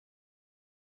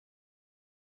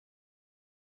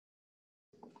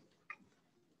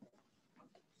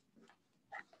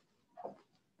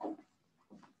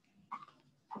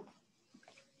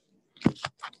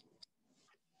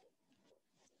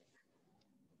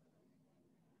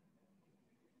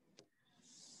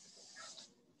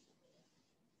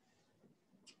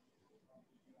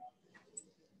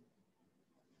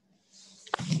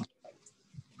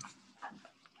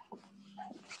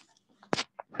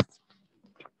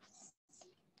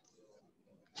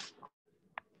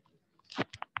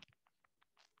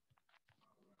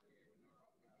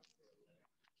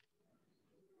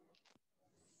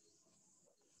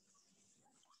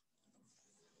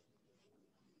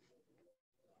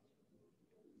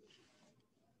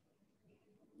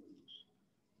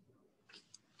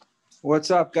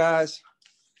What's up, guys?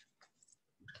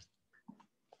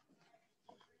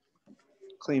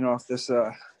 Clean off this,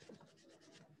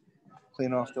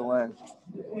 clean off the lens.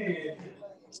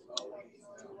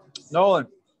 Nolan,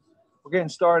 we're getting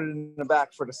started in the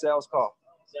back for the sales call.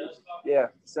 Yeah,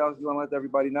 sales, you want to let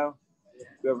everybody know?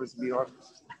 Whoever's be on.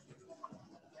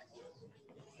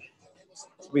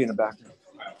 Be in the back.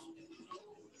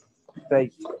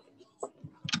 Thank you.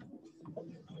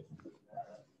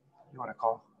 You want to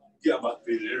call? Yeah, I'm about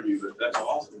to do the interview, but that's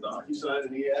awesome, Doc. You signed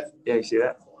an EF? Yeah, you see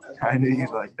that? I knew you'd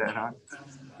like that, huh?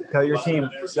 Tell your team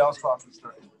sales call can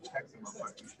start. Text them real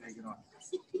quick. Take it on.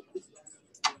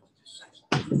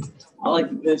 I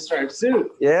like this striped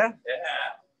suit. Yeah?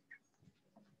 Yeah.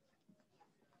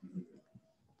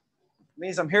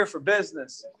 Means I'm here for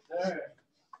business. All right.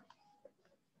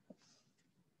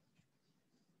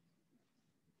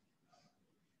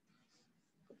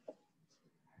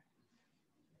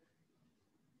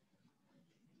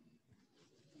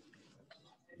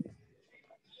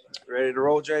 Ready to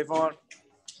roll, Javon?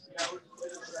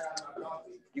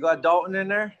 You got Dalton in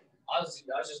there? I was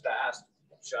just asked,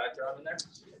 should I throw him in there?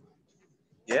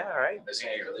 Yeah, all right. It's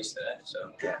gonna get released today,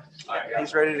 so Yeah. all right.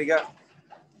 He's ready to go.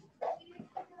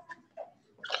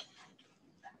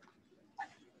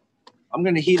 I'm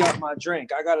gonna heat up my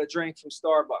drink. I got a drink from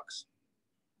Starbucks.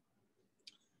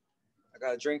 I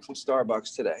got a drink from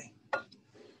Starbucks today.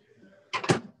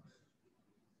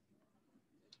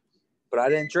 But I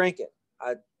didn't drink it.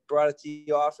 I brought it to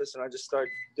the office and I just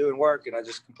started doing work and I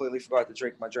just completely forgot to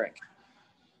drink my drink.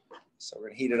 So we're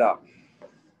gonna heat it up.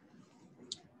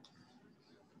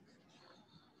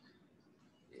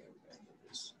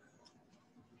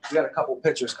 We got a couple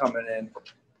pictures coming in.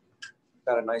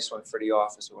 Got a nice one for the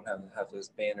office. We won't have this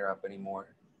banner up anymore.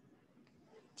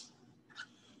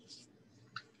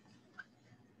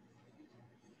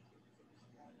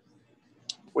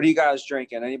 What are you guys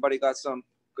drinking? Anybody got some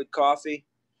good coffee?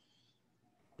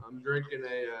 I'm drinking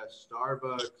a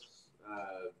Starbucks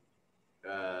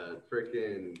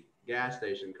freaking gas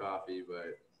station coffee,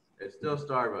 but it's still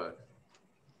Starbucks.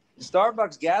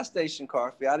 Starbucks gas station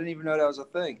coffee. I didn't even know that was a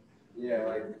thing.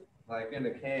 Yeah, like in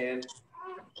a can.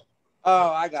 Oh,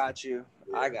 I got you.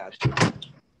 I got you.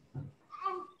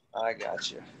 I got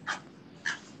you.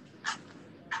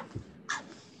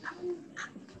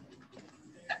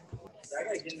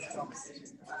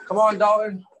 Come on,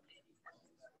 Dalton.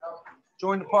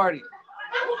 Join the party.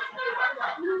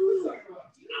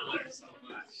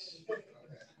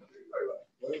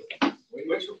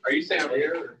 Are you staying over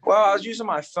here? Well, I was using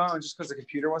my phone just because the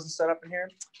computer wasn't set up in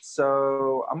here.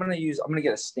 So I'm gonna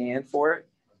get a stand for it.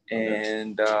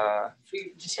 And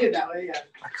Just do it that way, yeah.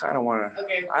 I kind of want to.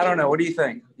 Okay. I don't know. What do you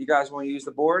think? You guys want to use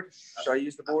the board? Should I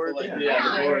use the board? Yeah,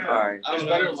 the board. All right. I was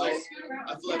better lighting.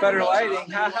 Better lighting.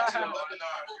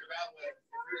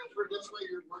 For this way,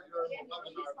 you're working on a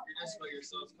webinar. For this way, you're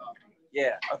sales copy.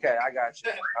 Yeah. Okay. I got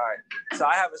you. All right. So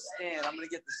I have a stand. I'm gonna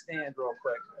get the stand real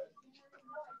quick.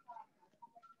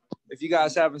 If you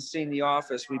guys haven't seen The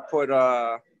Office, we put.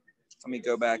 Let me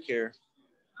go back here.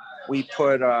 We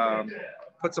put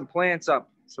some plants up.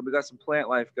 So we got some plant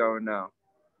life going now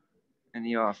in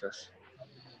the office.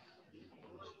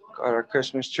 Got our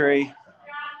Christmas tree.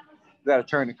 We got to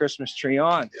turn the Christmas tree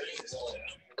on.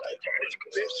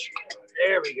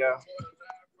 There we go.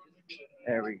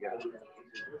 There we go.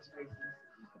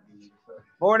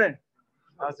 Morning.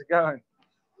 How's it going?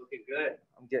 Looking good.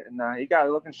 I'm getting, you got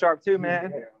it looking sharp too,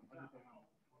 man.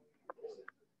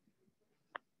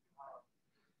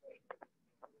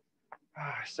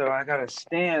 So I got a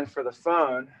stand for the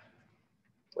phone,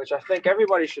 which I think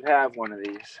everybody should have one of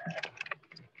these.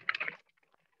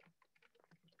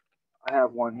 I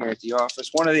have one here at the office,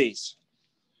 one of these.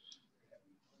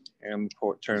 Here, let me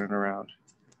turn it around.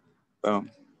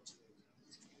 Boom.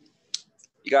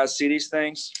 You guys see these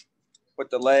things? With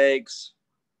the legs,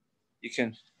 you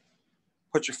can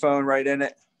put your phone right in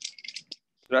it.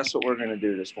 So that's what we're gonna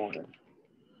do this morning.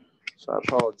 So I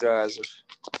apologize if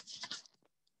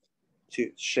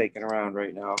it's shaking around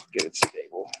right now. Get it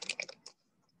stable.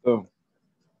 Boom.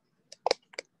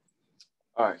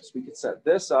 All right, so we can set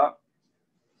this up.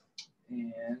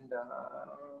 And I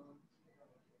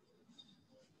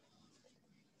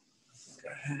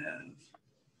have.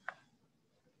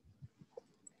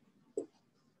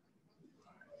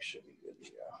 Should be good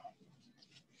to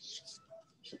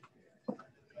go.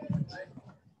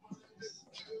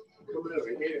 Coming over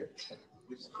here.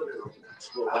 We just put it on a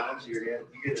little lounge here. You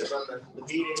get it on the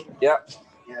meeting. Yep.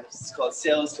 Yeah, it's called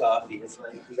sales coffee. It's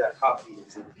like we got coffee.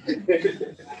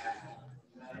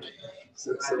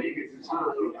 So you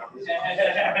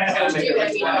That's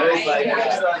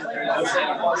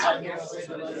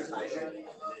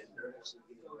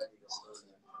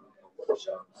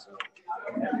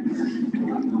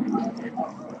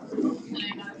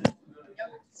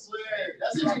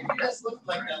what you just look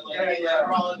like that. Like, yeah,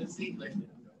 we're all in the seat like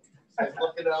that.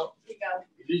 Looking out.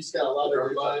 You just got a lot of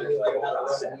reminders.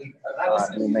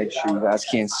 Let me make sure you guys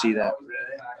can't see that.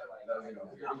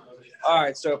 All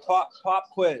right, so pop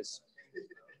quiz.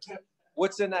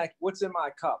 What's in my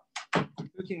cup?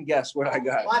 Who can guess what I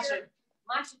got? Watch it.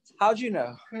 How'd you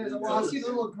know? Well, I see the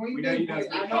little green We know you thing. know.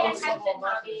 I know it's something.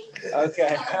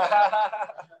 Okay.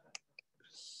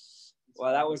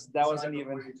 Well, that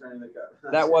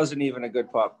wasn't even a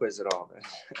good pop quiz at all. Man.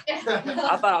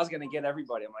 I thought I was gonna get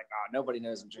everybody. I'm like, oh, nobody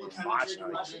knows I'm drinking matcha.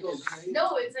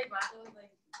 No, it's like matcha with like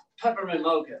Peppermint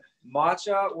mocha.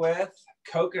 Matcha with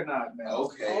coconut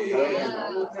milk. Okay.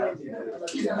 Yeah.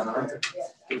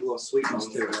 Give a little sweetness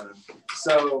to it.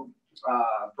 So,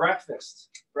 breakfast.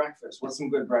 What's some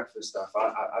good breakfast stuff?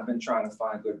 I've been trying to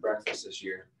find good breakfast this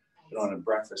year. Been on a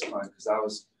breakfast hunt because I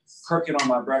was cooking on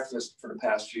my breakfast for the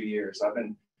past few years. I've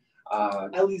been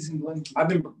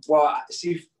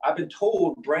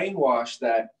told, brainwashed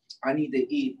that I need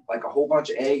to eat like a whole bunch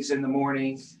of eggs in the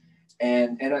morning.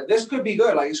 And this could be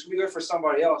good. Like this could be good for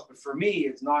somebody else, but for me,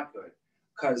 it's not good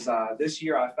because this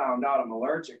year I found out I'm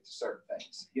allergic to certain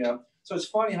things. You know, so it's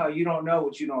funny how you don't know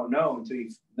what you don't know until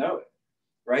you know it,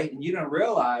 right? And you don't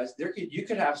realize you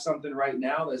could have something right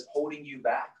now that's holding you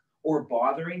back or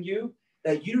bothering you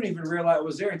that you don't even realize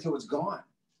was there until it's gone.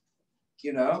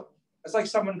 You know, it's like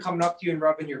someone coming up to you and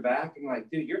rubbing your back and like,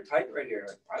 dude, you're tight right here.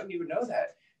 Like, I didn't even know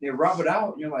that. And they rub it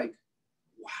out and you're like,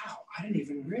 wow, I didn't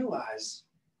even realize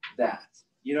that.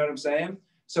 You know what I'm saying?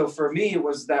 So for me, it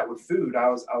was that with food. I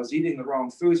was eating the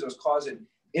wrong foods. It was causing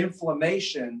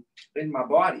inflammation in my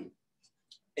body.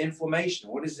 Inflammation.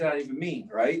 What does that even mean,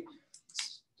 right?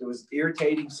 It was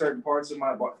irritating certain parts of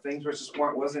my body. Things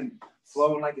wasn't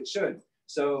flowing like it should.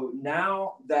 So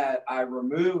now that I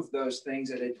removed those things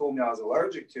that they told me I was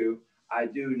allergic to, I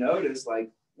do notice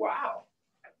like, wow,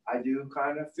 I do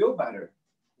kind of feel better.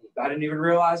 I didn't even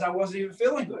realize I wasn't even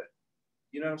feeling good.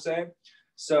 You know what I'm saying?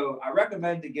 So I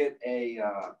recommend to get a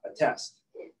test.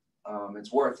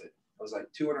 It's worth it. It was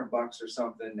like $200 or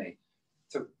something. They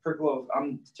prick a little.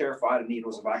 I'm terrified of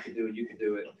needles. If I could do it, you could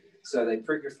do it. So they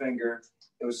prick your finger.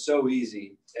 It was so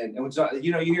easy. And it was,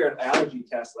 you hear an allergy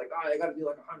test like, oh, I got to do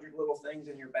like 100 little things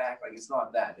in your back. Like it's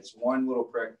not that. It's one little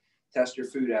prick. Test your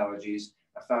food allergies.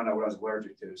 I found out what I was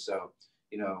allergic to. So,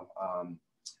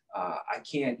 I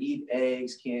can't eat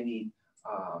eggs. Can't eat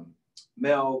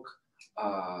milk.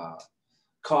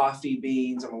 Coffee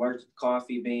beans. I'm allergic to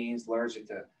coffee beans. Allergic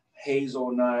to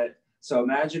hazelnut. So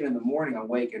imagine in the morning I'm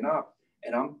waking up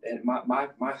and my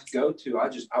go-to. I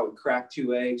would crack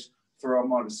 2 eggs, throw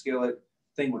them on a skillet.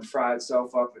 Thing would fry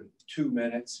itself up in 2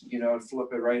 minutes,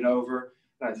 flip it right over.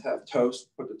 And I'd have toast,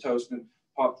 put the toast in,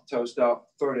 pop the toast out,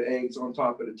 throw the eggs on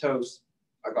top of the toast.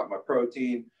 I got my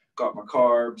protein, got my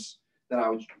carbs. Then I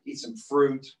would eat some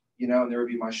fruit, and there would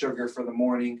be my sugar for the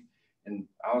morning. And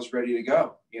I was ready to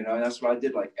go, and that's what I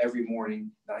did like every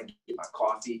morning. Then I get my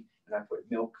coffee and I put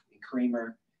milk and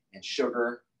creamer and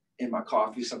sugar in my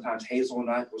coffee, sometimes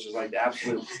hazelnut, which is like the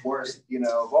absolute worst,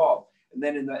 of all. And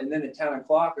then at 10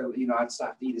 o'clock, I'd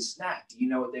stop to eat a snack. You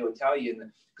know what they would tell you,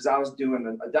 because I was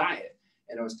doing a diet,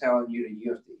 and it was telling you that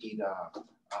you have to eat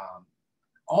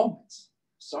almonds.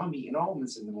 So I'm eating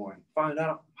almonds in the morning. Find out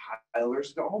I'm highly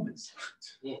allergic to almonds.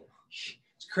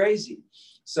 It's crazy.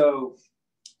 So,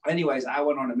 anyways, I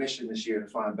went on a mission this year to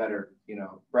find better,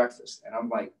 breakfast, and I'm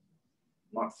like,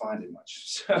 not finding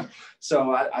much.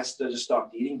 So I just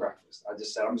stopped eating breakfast. I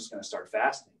just said I'm just going to start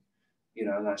fasting.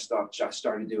 And I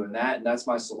started doing that. And that's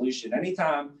my solution.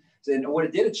 Anytime, and what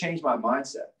it did, it changed my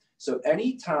mindset. So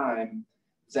anytime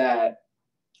that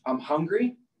I'm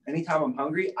hungry,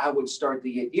 I would start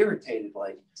to get irritated.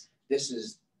 Like, this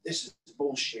is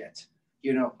bullshit.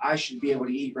 I should be able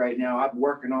to eat right now. I'm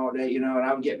working all day, and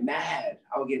I would get mad.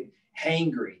 I would get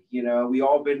hangry. We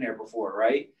all been there before,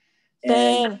 right?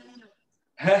 And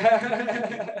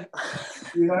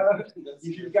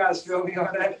you guys feel me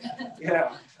on that?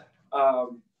 Yeah.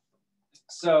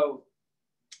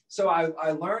 So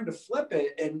I learned to flip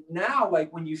it. And now,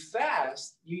 like when you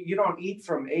fast, you don't eat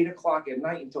from 8 o'clock at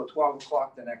night until 12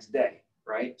 o'clock the next day,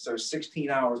 right? So 16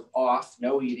 hours off,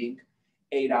 no eating,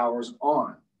 8 hours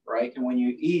on, right? And when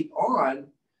you eat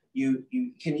on, you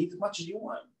can eat as much as you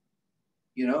want,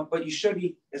 but you should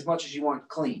eat as much as you want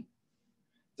clean.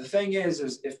 The thing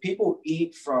is if people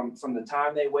eat from the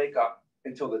time they wake up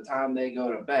until the time they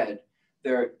go to bed,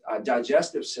 their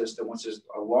digestive system, which is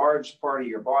a large part of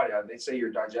your body. They say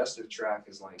your digestive tract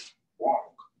is like long.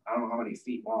 I don't know how many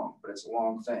feet long, but it's a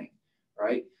long thing,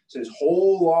 right? So this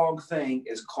whole long thing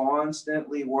is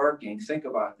constantly working. Think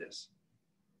about this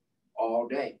all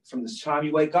day. From the time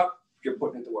you wake up, you're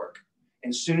putting it to work. And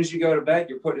as soon as you go to bed,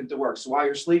 you're putting it to work. So while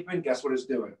you're sleeping, guess what it's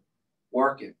doing?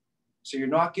 Working. So you're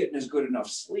not getting as good enough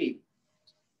sleep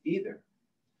either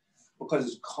because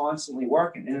it's constantly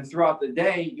working. And then throughout the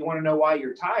day, you want to know why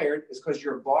you're tired? It's because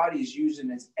your body's using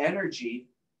its energy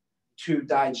to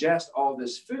digest all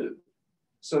this food.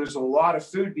 So there's a lot of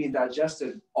food being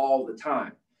digested all the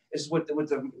time. It's what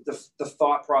the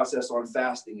thought process on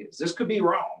fasting is. This could be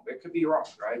wrong. It could be wrong,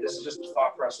 right? This is just the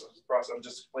thought process. I'm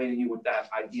just explaining to you what that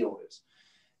ideal is.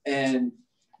 And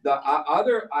the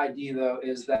other idea, though,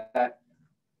 is that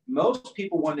most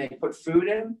people, when they put food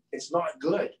in, it's not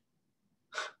good.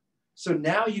 So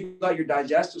now you've got your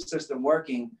digestive system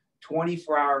working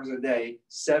 24 hours a day,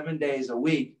 7 days a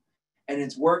week, and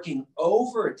it's working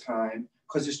overtime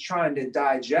because it's trying to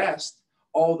digest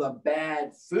all the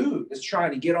bad food. It's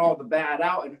trying to get all the bad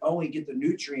out and only get the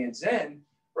nutrients in,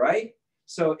 right?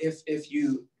 So if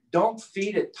you don't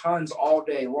feed it tons all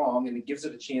day long, and it gives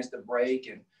it a chance to break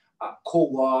and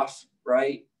cool off,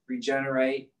 right?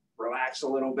 Regenerate, relax a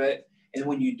little bit. And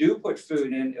when you do put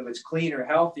food in, if it's cleaner,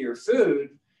 healthier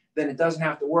food, then it doesn't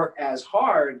have to work as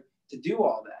hard to do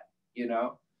all that, you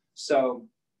know? So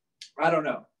I don't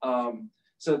know.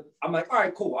 So I'm like, all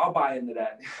right, cool. I'll buy into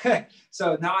that.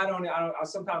 So now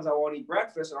sometimes I won't eat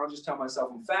breakfast and I'll just tell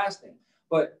myself I'm fasting.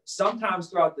 But sometimes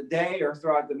throughout the day or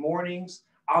throughout the mornings,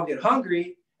 I'll get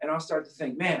hungry and I'll start to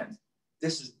think, man,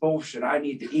 this is bullshit. I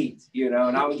need to eat, you know,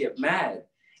 and I would get mad.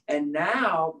 And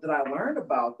now that I learned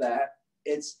about that,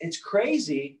 it's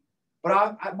crazy,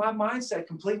 but my mindset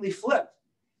completely flipped.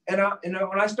 And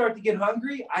when I start to get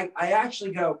hungry, I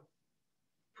actually go,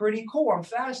 pretty cool, I'm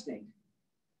fasting.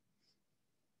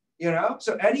 You know,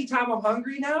 so anytime I'm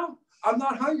hungry now, I'm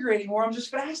not hungry anymore. I'm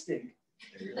just fasting.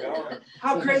 There you go.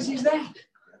 How crazy is that?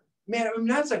 Man, I mean,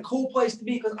 that's a cool place to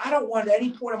be because I don't want at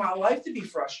any point in my life to be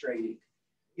frustrating.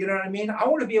 You know what I mean? I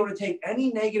want to be able to take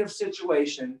any negative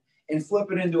situation and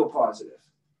flip it into a positive.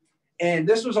 And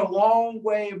this was a long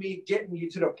way of me getting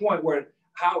you to the point where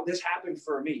how this happened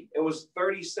for me. It was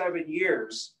 37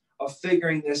 years of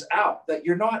figuring this out, that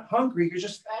you're not hungry. You're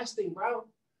just fasting, bro.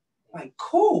 Like,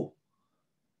 cool.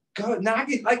 Good. Now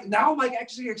I'm like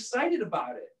actually excited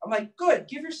about it. I'm like, good.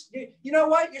 You know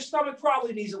what? Your stomach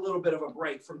probably needs a little bit of a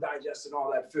break from digesting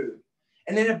all that food.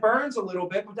 And then it burns a little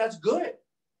bit, but that's good.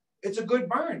 It's a good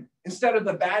burn. Instead of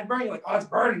the bad burn, you're like, oh, it's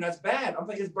burning. That's bad. I'm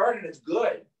like, it's burning. It's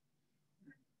good.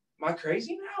 Am I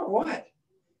crazy now or what?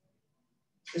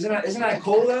 Isn't that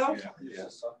cool though? Yeah.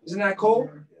 Isn't that cool?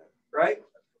 Right?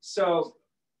 So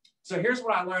here's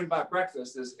what I learned about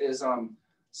breakfast is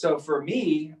so for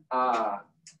me,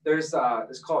 there's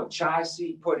it's called chia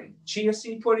seed pudding. Chia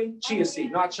seed pudding? Chia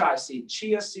seed, not chai seed,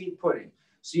 chia seed pudding.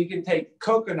 So you can take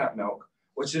coconut milk,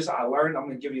 which is, I learned, I'm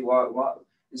going to give you a lot.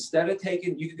 Instead of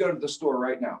taking, you could go to the store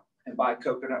right now and buy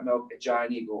coconut milk at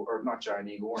Giant Eagle, or not Giant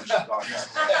Eagle, Orange Chicago.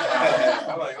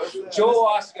 Joel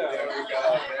Osco. There we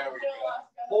go.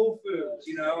 Whole Foods,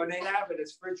 you know, and they have it.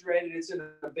 It's refrigerated. It's in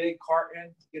a big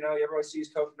carton. You know, everybody sees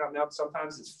coconut milk.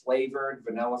 Sometimes it's flavored,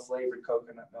 vanilla flavored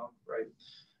coconut milk, right?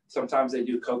 Sometimes they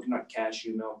do coconut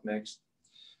cashew milk mixed.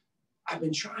 I've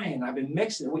been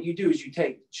mixing it. What you do is you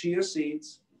take chia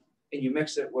seeds and you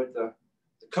mix it with the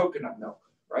coconut milk,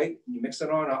 right? And you mix it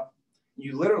on up.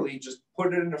 You literally just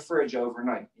put it in the fridge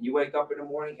overnight. And you wake up in the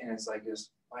morning and it's like this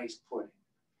nice pudding.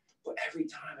 But every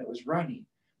time it was runny.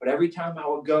 But every time I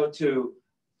would go to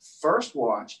first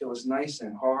watch, it was nice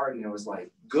and hard and it was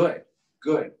like good.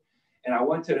 And I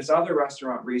went to this other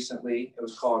restaurant recently. It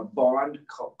was called Bond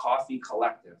Coffee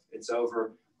Collective. It's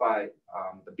over by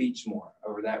the Beachmore,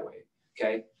 over that way,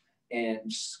 okay?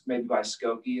 And maybe by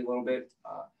Skokie a little bit.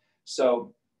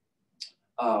 So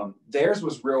theirs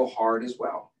was real hard as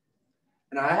well.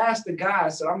 And I asked the guy, I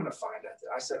said, I'm gonna find out.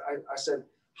 I said,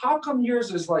 how come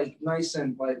yours is like nice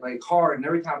and like hard and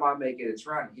every time I make it, it's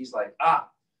runny? He's like,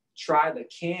 try the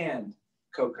canned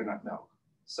coconut milk.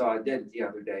 So I did it the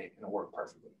other day and it worked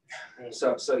perfectly.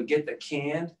 So you get the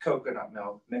canned coconut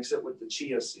milk, mix it with the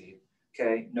chia seed,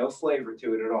 okay? No flavor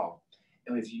to it at all.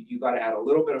 And if you got to add a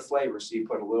little bit of flavor, so you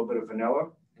put a little bit of vanilla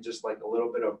and just like a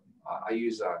little bit of, I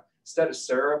use, instead of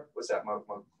syrup, what's that,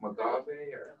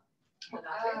 agave or?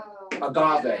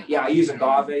 Agave. Yeah, I use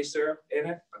agave syrup in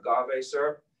it, agave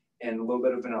syrup, and a little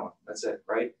bit of vanilla. That's it,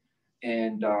 right?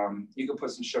 And you can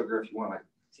put some sugar if you want, like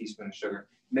a teaspoon of sugar.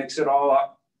 Mix it all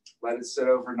up, let it sit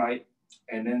overnight,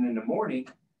 and then in the morning,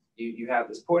 you have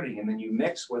this pudding, and then you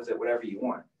mix with it whatever you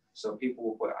want. So people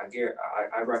will put,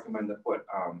 I recommend to put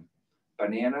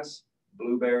bananas,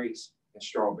 blueberries, and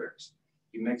strawberries.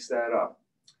 You mix that up,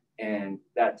 and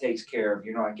that takes care of,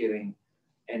 you're not getting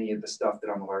any of the stuff that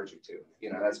I'm allergic to.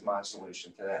 You know, that's my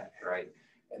solution to that, right?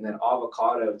 And then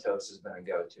avocado toast has been a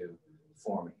go-to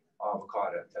for me.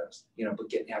 Avocado toast, you know,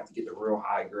 but you have to get the real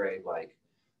high grade, like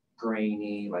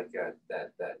grainy, like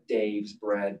that Dave's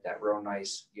bread, that real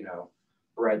nice, you know,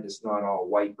 bread that's not all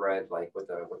white bread, like with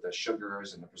the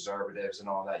sugars and the preservatives and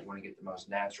all that. You want to get the most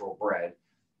natural bread.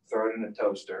 Throw it in a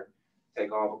toaster.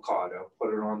 Take avocado,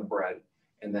 put it on the bread,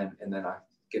 and then I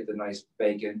get the nice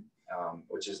bacon,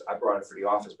 which is, I brought it for the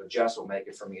office, but Jess will make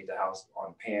it for me at the house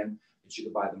on pan. But you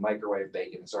can buy the microwave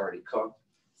bacon; it's already cooked.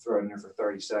 Throw it in there for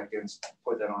 30 seconds.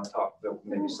 Put that on top of it with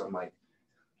maybe some like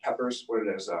peppers. What are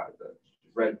those?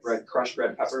 The crushed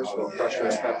red peppers, little crushed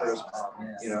red peppers.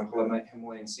 You know,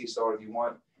 Himalayan sea salt if you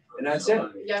want. And that's it.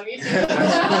 Yummy.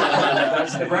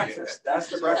 That's the breakfast. That's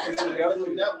the breakfast we go to.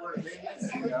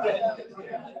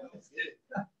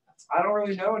 I don't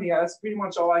really know any. That's pretty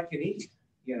much all I can eat.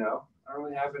 You know, I don't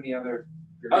really have any other.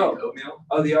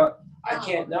 Oatmeal. I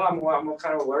can't. No, I'm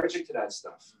kind of allergic to that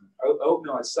stuff.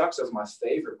 Oatmeal, it sucks. That's my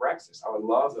favorite breakfast. I would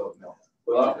love oatmeal.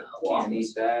 Love it. Can't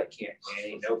eat that. Can't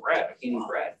eat no bread. I can't eat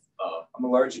bread. I'm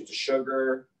allergic to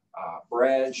sugar.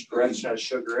 Bread has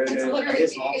sugar in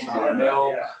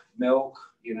it. Milk,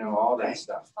 you know, all that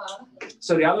stuff.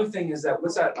 So the other thing is that,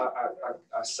 what's that?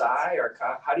 Acai or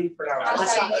how do you pronounce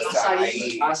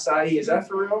it? Acai. Is that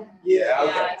for real? Yeah.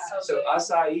 Okay. So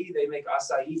acai, they make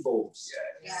acai bowls.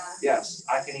 Yes,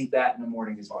 I can eat that in the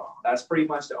morning as well. That's pretty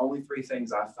much the only three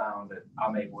things I found that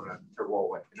I'm able to roll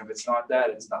with. And if it's not that,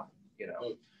 it's nothing. You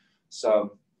know.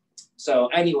 So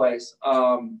anyways,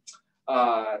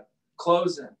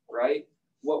 closing, right?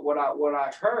 What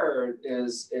I heard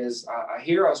is I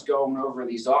hear us going over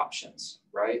these options,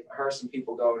 right? I heard some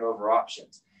people going over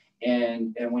options,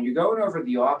 and when you're going over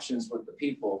the options with the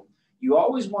people, you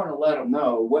always want to let them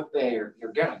know what you're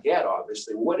gonna get,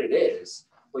 obviously what it is,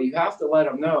 but you have to let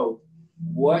them know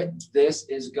what this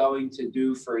is going to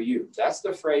do for you. That's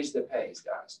the phrase that pays,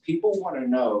 guys. People want to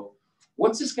know,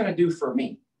 what's this going to do for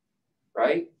me,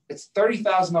 right? It's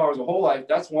 $30,000 a whole life.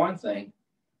 That's one thing.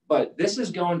 But this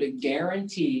is going to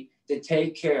guarantee to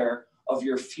take care of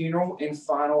your funeral and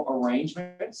final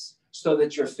arrangements so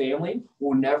that your family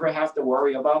will never have to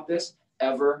worry about this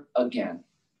ever again.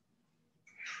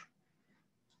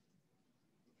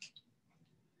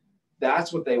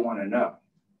 That's what they want to know.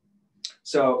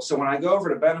 So when I go over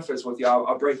the benefits with you,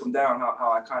 I'll break them down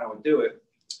how I kind of would do it.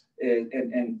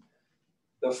 And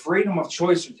the freedom of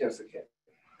choice certificate.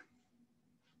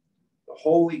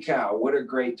 Holy cow, what a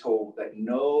great tool that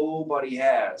nobody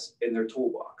has in their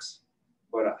toolbox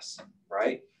but us,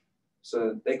 right?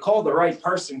 So they call the right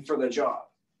person for the job.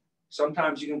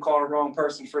 Sometimes you can call the wrong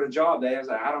person for the job. They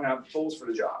say, I don't have the tools for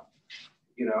the job.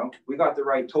 You know, we got the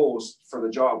right tools for the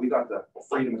job. We got the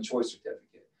freedom of choice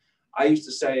certificate. I used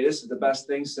to say, this is the best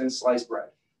thing since sliced bread,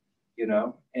 you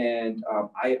know? And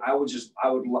I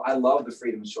love the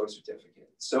freedom of choice certificate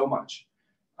so much.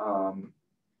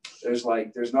 There's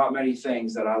not many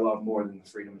things that I love more than the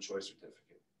freedom of choice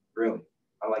certificate. Really.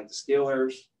 I like the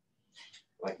Steelers,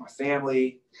 I like my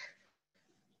family,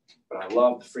 but I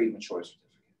love the freedom of choice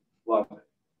certificate. Love it.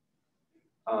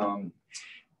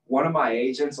 One of my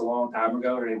agents a long time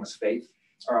ago, her name was Faith,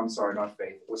 or I'm sorry, not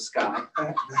Faith, it was Sky.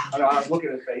 I was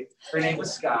looking at Faith. Her name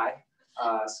was Sky.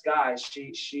 Sky,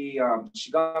 she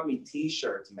got me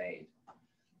t-shirts made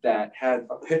that had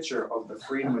a picture of the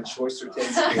freedom of choice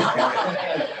certificate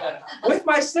with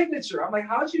my signature. I'm like,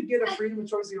 how'd you get a freedom of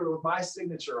choice certificate with my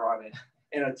signature on it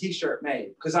and a t-shirt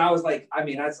made? Because I was like, I'm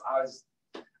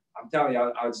telling you,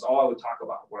 I was all I would talk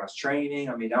about when I was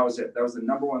training. I mean, that was it. That was the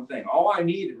number one thing. All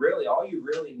you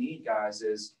really need, guys,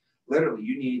 is literally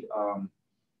you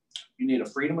need a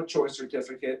freedom of choice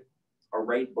certificate, a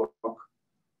rate book,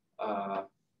 a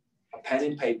pen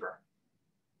and paper,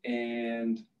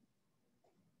 and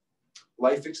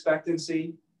life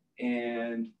expectancy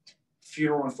and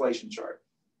funeral inflation chart.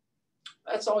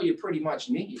 That's all you pretty much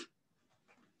need.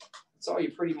 That's all you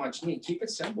pretty much need. Keep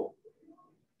it simple.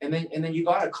 And then you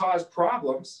got to cause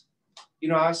problems. You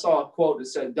know, I saw a quote that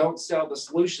said, don't sell the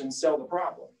solution, sell the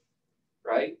problem,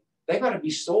 right? They got to be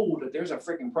sold that there's a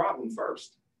freaking problem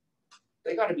first.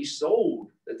 They got to be sold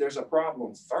that there's a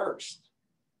problem first.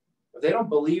 If they don't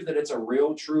believe that it's a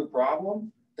real, true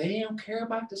problem, they don't care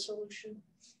about the solution.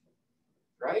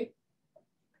 Right?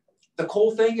 The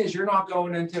cool thing is you're not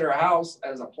going into their house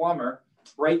as a plumber,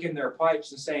 breaking their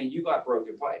pipes and saying you got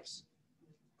broken pipes.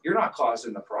 You're not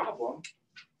causing the problem,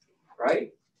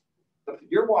 right?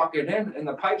 You're walking in and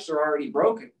the pipes are already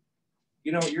broken.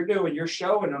 You know what you're doing? You're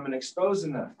showing them and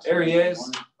exposing them. There he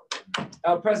is.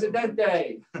 El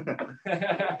Presidente.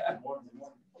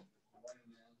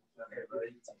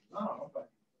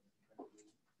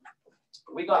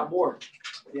 We got more.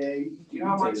 Yeah. You know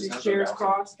how much these chairs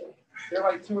cost? They're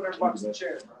like $200 a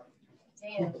chair.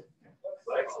 Damn. You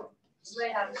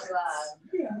might have to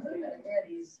wear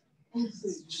these.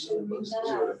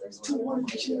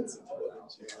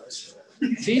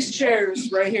 These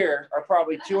chairs right here are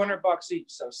probably $200 each.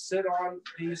 So sit on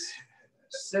these,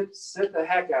 sit the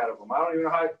heck out of them. I don't even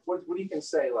know how, what you can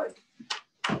say, like,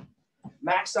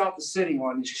 max out the sitting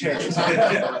on these chairs. I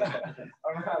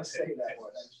don't know how to say that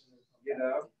one, you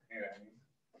know?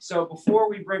 So before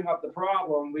we bring up the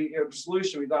problem, the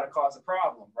solution, we got to cause a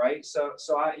problem, right? So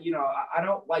I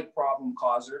don't like problem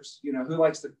causers. You know, who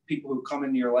likes the people who come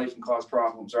into your life and cause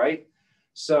problems, right?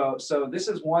 So this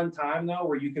is one time though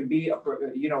where you can be,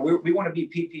 we want to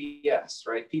be PPS,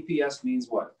 right? PPS means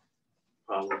what?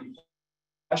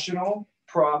 Professional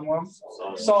problem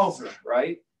solver,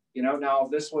 right? You know, now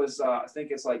if this was, I think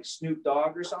it's like Snoop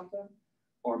Dogg or something,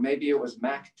 or maybe it was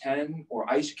Mac 10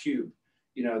 or Ice Cube.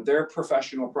 You know, their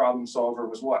professional problem solver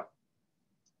was what?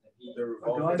 The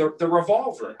revolver. The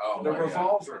revolver. Oh, the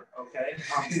revolver. God. Okay.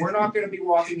 We're not going to be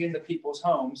walking into people's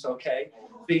homes. Okay.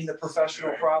 Being the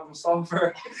professional problem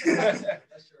solver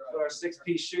or a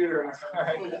 6-piece shooter. All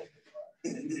right.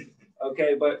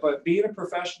 Okay. But being a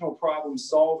professional problem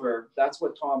solver, that's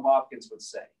what Tom Hopkins would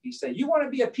say. He said, you want to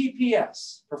be a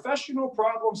PPS, professional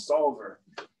problem solver.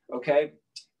 Okay.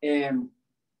 And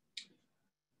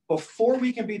before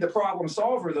we can be the problem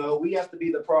solver, though, we have to be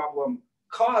the problem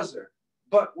causer.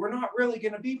 But we're not really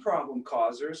going to be problem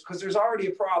causers because there's already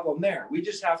a problem there. We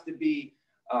just have to be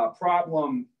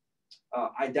problem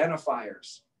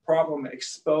identifiers, problem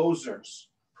exposers,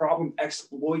 problem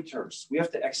exploiters. We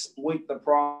have to exploit the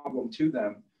problem to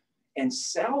them and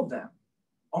sell them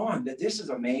on that this is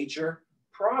a major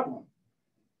problem.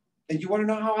 And you want to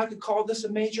know how I could call this a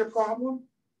major problem?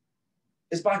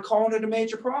 It's by calling it a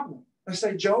major problem. I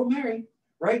say, Joe, Mary,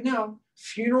 right now,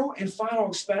 funeral and final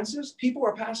expenses, people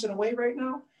are passing away right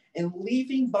now and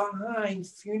leaving behind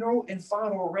funeral and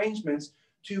final arrangements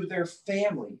to their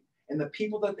family and the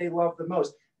people that they love the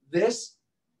most.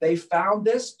 They found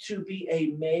this to be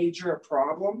a major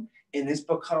problem and is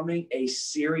becoming a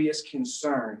serious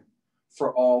concern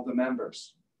for all the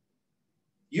members.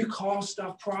 You call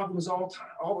stuff problems all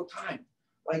the time.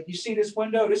 Like you see this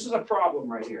window, this is a problem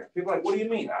right here. People are like, what do you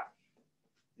mean?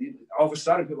 All of a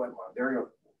sudden, people are like, well,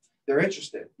 they're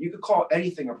interested. You could call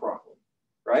anything a problem,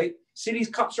 right? See these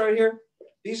cups right here?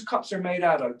 These cups are made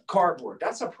out of cardboard.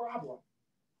 That's a problem.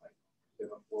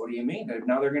 Like, what do you mean?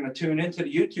 Now they're going to tune into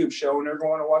the YouTube show and they're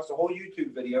going to watch the whole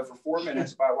YouTube video for 4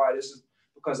 minutes about why this is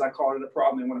because I called it a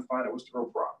problem. They want to find out what's the real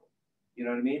problem. You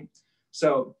know what I mean?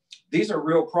 So these are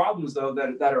real problems, though,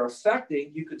 that are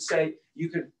affecting. You could say, you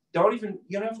don't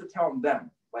have to tell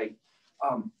them. Like,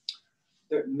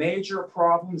 the major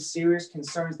problems, serious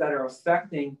concerns that are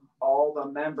affecting all the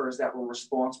members that were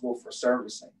responsible for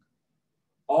servicing.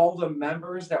 All the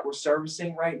members that we're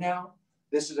servicing right now,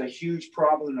 this is a huge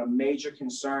problem and a major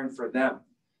concern for them.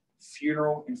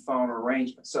 Funeral and final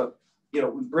arrangement. So, we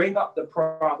bring up the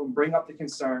problem, bring up the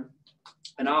concern,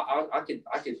 and I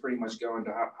could pretty much go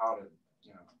into how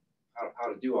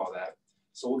to do all that.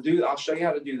 So I'll show you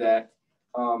how to do that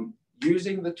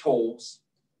using the tools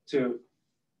to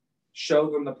show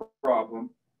them the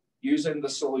problem, using the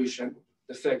solution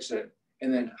to fix it,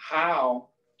 and then how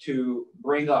to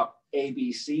bring up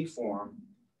ABC form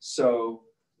so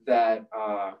that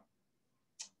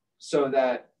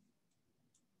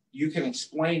you can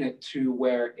explain it to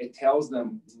where it tells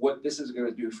them what this is going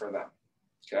to do for them,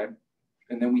 okay?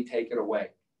 And then we take it away,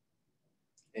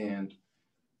 and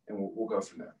we'll go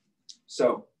from there.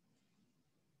 So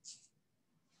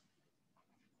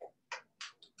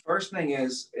first thing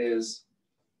is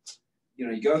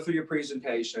you go through your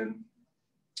presentation,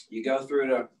 you go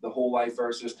through the whole life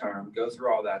versus term, go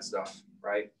through all that stuff,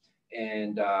 right?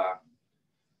 And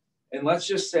let's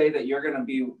just say that you're going to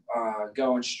be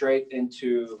going straight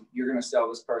into, you're going to sell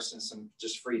this person some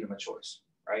just freedom of choice,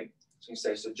 right? So you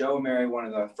say, so Joe and Mary, one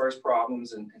of the first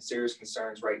problems and serious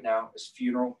concerns right now is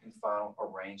funeral and final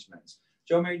arrangements.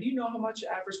 Joe and Mary, do you know how much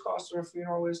average cost of a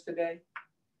funeral is today?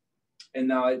 And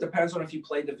now it depends on if you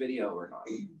played the video or not,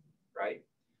 right?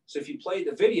 So if you played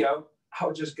the video,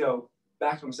 I'll just go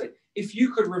back to them and say, if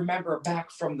you could remember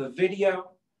back from the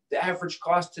video, the average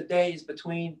cost today is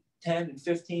between $10,000 and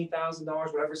 $15,000,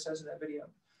 whatever it says in that video.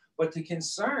 But the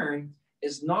concern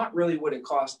is not really what it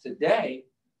costs today,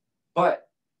 but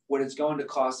what it's going to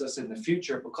cost us in the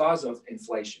future because of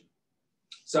inflation.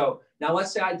 So now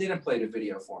let's say I didn't play the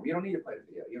video for them. You don't need to play the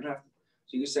video. You don't have to.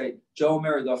 So you say, Joe and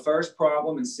Mary, the first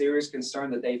problem and serious concern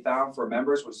that they found for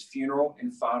members was funeral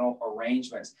and final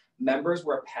arrangements. Members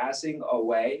were passing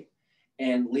away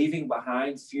and leaving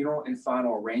behind funeral and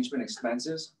final arrangement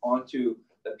expenses onto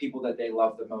the people that they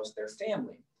love the most, their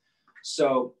family.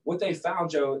 So what they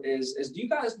found, Joe, is do you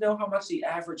guys know how much the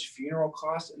average funeral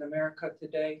costs in America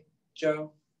today?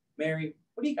 Joe, Mary,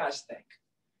 what do you guys think?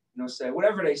 You know, say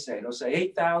whatever they say. They'll say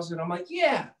 8,000. I'm like,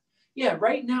 yeah.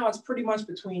 Right now it's pretty much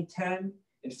between 10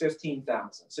 and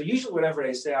 15,000. So usually whatever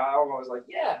they say, I'm always like,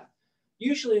 yeah.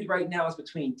 Usually right now it's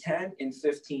between 10 and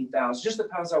 15,000. Just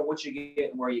depends on what you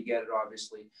get and where you get it,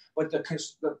 obviously. But the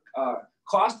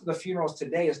cost of the funerals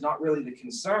today is not really the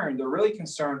concern. They're really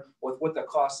concerned with what the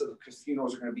cost of the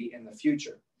funerals are going to be in the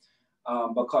future.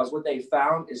 Because what they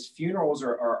found is funerals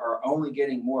are only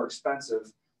getting more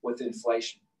expensive with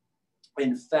inflation.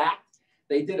 In fact,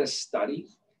 they did a study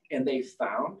and they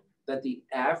found that the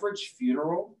average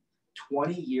funeral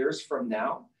 20 years from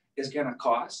now is going to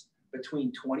cost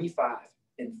between $25,000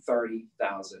 and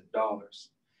 $30,000.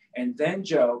 And then,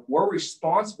 Joe, we're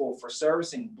responsible for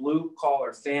servicing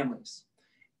blue-collar families.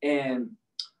 And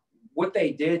what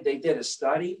they did a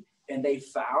study and they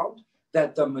found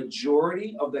that the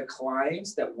majority of the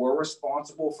clients that we're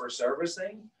responsible for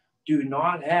servicing do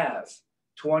not have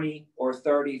 $20,000 or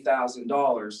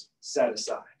 $30,000 set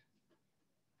aside.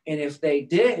 And if they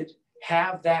did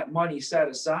have that money set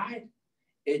aside,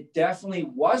 it definitely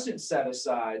wasn't set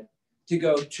aside to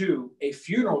go to a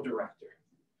funeral director.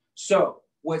 So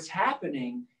what's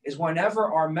happening is whenever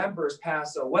our members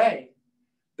pass away,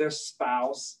 their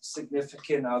spouse,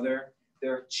 significant other,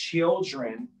 their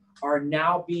children are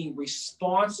now being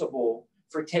responsible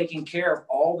for taking care of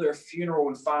all their funeral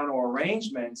and final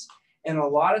arrangements. And a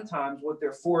lot of times what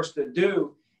they're forced to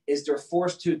do is they're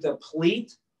forced to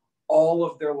deplete all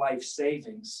of their life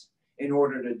savings in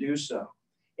order to do so.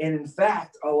 And in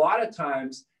fact, a lot of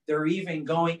times they're even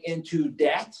going into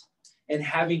debt and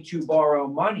having to borrow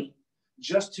money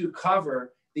just to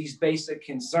cover these basic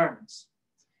concerns.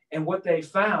 And what they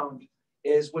found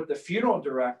is with the funeral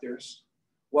directors,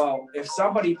 well, if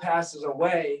somebody passes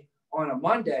away on a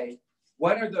Monday,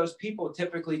 when are those people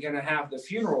typically going to have the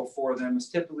funeral for them? Is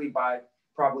typically by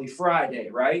probably Friday,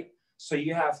 right? So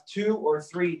you have 2 or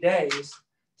 3 days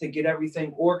to get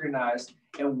everything organized.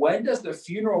 And when does the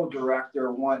funeral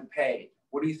director want paid?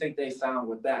 What do you think they found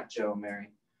with that, Joe and Mary?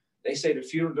 They say the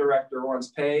funeral director wants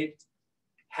paid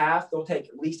half. They'll take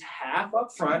at least half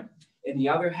up front and the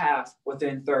other half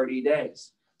within 30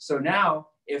 days. So now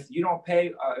if you don't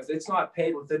pay, if it's not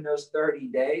paid within those 30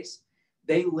 days,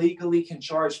 they legally can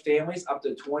charge families up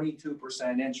to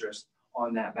 22% interest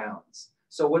on that balance.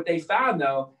 So what they found,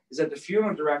 though, is that the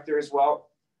funeral directors, well,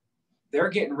 they're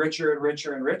getting richer and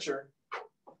richer and richer,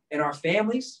 and our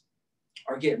families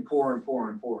are getting poorer and poorer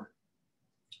and poorer.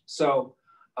 So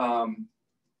what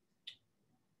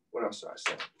else do I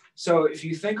say? So if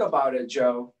you think about it,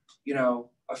 Joe, you know,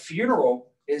 a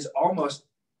funeral is almost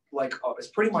like, it's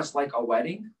pretty much like a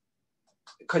wedding.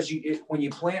 Because when you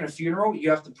plan a funeral, you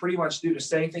have to pretty much do the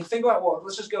same thing. Think about, well,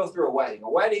 let's just go through a wedding. A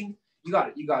wedding, you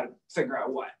got to figure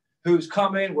out who's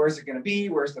coming, where's it going to be,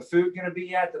 where's the food going to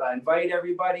be at, did I invite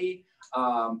everybody,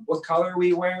 what color are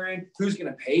we wearing, who's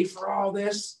going to pay for all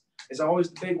this is always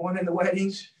the big one in the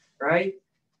weddings, right?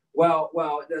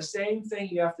 Well, the same thing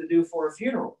you have to do for a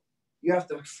funeral. You have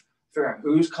to figure out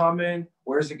who's coming,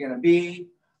 where's it going to be,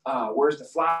 where's the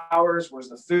flowers, where's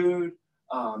the food,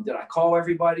 did I call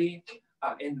everybody?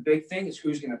 And the big thing is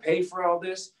who's going to pay for all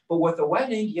this. But with a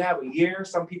wedding, you have a year.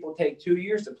 Some people take 2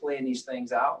 years to plan these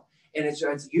things out. And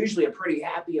it's usually a pretty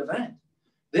happy event.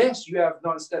 This, you have,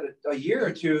 not instead of a year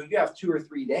or two, you have 2 or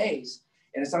 3 days.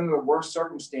 And it's under the worst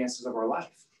circumstances of our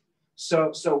life.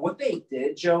 So what they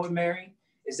did, Joe and Mary,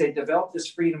 is they developed this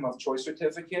freedom of choice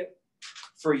certificate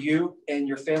for you and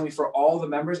your family, for all the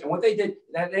members. And what they did,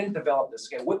 they didn't develop this.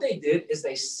 Okay? What they did is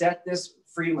they set this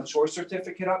freedom of choice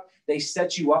certificate up. They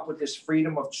set you up with this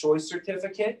freedom of choice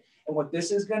certificate. And what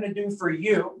this is going to do for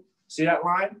you, see that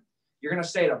line? You're going to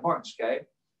say it a bunch, okay?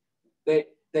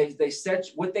 They set,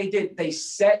 what they did, they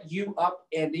set you up,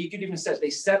 and you could even say, they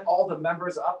set all the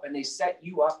members up and they set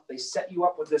you up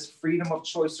with this freedom of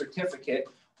choice certificate.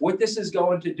 What this is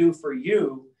going to do for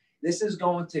you, this is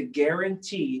going to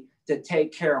guarantee to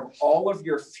take care of all of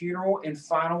your funeral and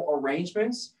final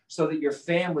arrangements so that your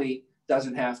family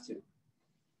doesn't have to.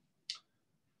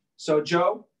 So,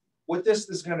 Joe, what this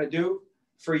is going to do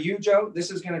for you, Joe,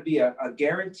 this is going to be a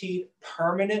guaranteed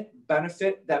permanent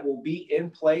benefit that will be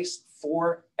in place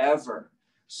forever.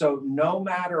 So no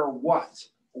matter what,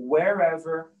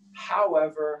 wherever,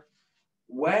 however,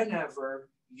 whenever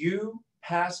you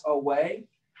pass away,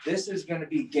 this is going to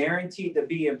be guaranteed to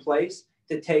be in place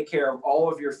to take care of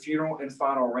all of your funeral and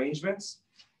final arrangements.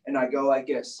 And I go like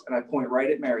this, and I point right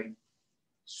at Mary,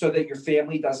 so that your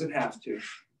family doesn't have to.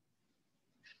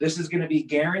 This is going to be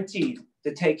guaranteed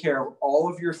to take care of all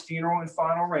of your funeral and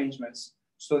final arrangements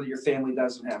so that your family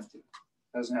doesn't have to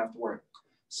worry.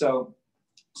 So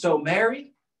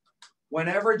Mary,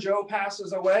 whenever Joe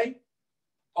passes away,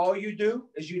 all you do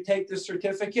is you take the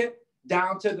certificate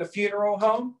down to the funeral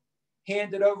home,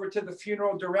 hand it over to the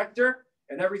funeral director,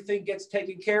 and everything gets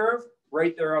taken care of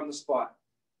right there on the spot.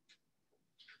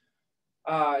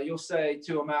 You'll say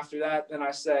to him after that, then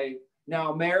I say,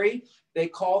 now, Mary, they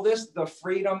call this the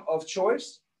freedom of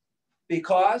choice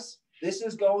because this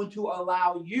is going to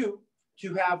allow you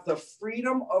to have the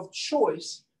freedom of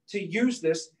choice to use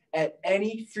this at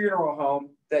any funeral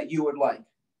home that you would like.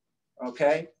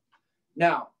 Okay?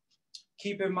 Now,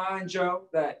 keep in mind, Joe,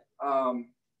 that,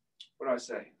 what do I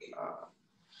say?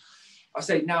 I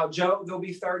say, now, Joe, there'll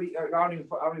be 30, I don't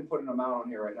even put an amount on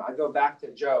here right now. I go back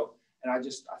to Joe, and I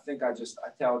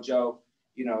tell Joe,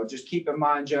 you know, just keep in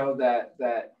mind, Joe,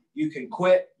 that you can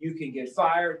quit, you can get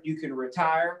fired, you can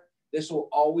retire. This will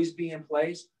always be in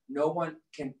place. No one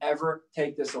can ever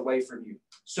take this away from you.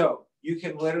 So you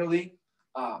can literally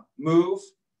move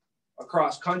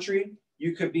across country.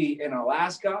 You could be in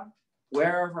Alaska,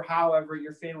 wherever, however,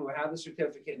 your family will have the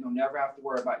certificate, and you'll never have to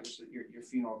worry about your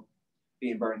funeral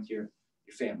being burned to your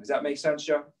family. Does that make sense,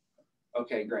 Joe?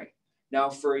 Okay, great. Now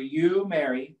for you,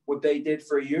 Mary, what they did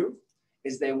for you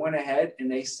is they went ahead and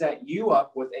they set you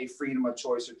up with a freedom of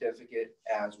choice certificate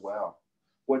as well.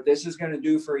 What this is going to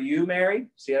do for you, Mary,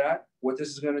 see that? What this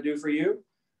is going to do for you,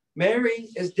 Mary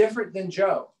is different than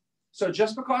Joe. So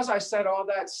just because I said all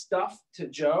that stuff to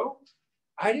Joe,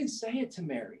 I didn't say it to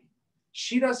Mary.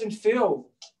 She doesn't feel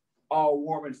all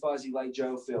warm and fuzzy like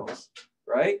Joe feels,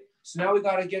 right? So now we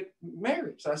got to get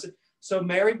Mary. So I said, so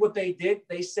Mary, what they did,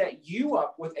 they set you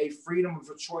up with a freedom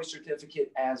of choice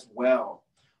certificate as well.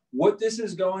 What this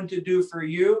is going to do for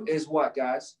you is what,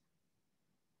 guys?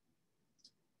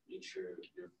 Make sure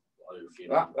all your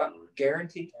funeral.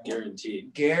 Guaranteed.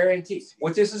 Guaranteed. Guaranteed.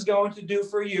 What this is going to do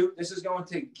for you, this is going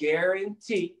to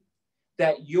guarantee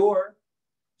that your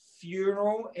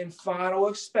funeral and final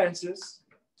expenses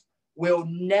will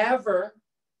never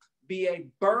be a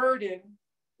burden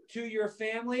to your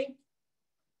family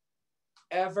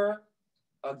ever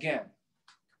again.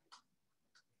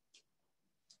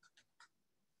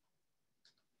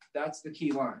 That's the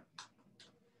key line.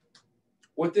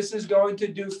 What this is going to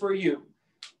do for you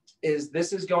is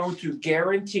this is going to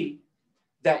guarantee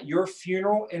that your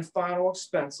funeral and final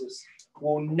expenses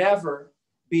will never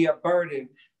be a burden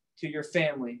to your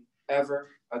family ever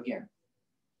again.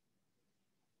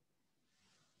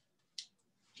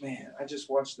 Man, I just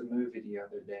watched the movie the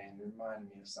other day and it reminded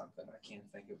me of something. I can't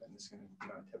think of it. It's going to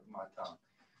be on the tip of my tongue.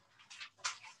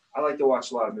 I like to watch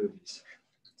a lot of movies.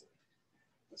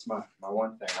 That's my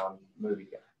one thing. I'm a movie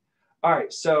guy. All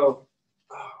right, so,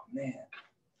 oh man,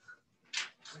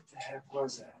 what the heck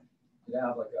was that? Did it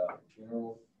have like a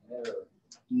funeral?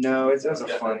 No, it was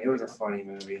a funny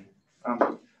movie.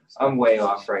 I'm way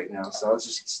off right now, so I'll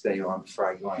just stay on before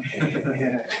I go on.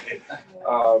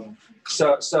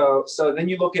 So then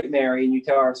you look at Mary and you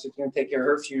tell her she's going to take care of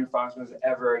her funeral functions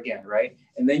ever again, right?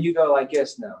 And then you go like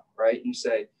this now, right? You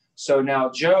say, so now,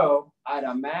 Joe, I'd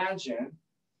imagine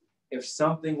if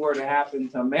something were to happen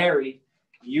to Mary,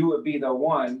 you would be the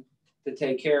one to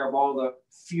take care of all the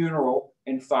funeral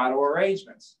and final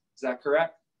arrangements. Is that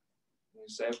correct? And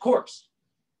you say, of course.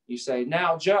 You say,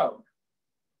 now, Joe,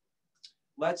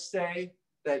 let's say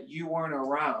that you weren't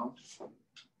around.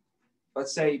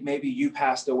 Let's say maybe you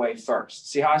passed away first.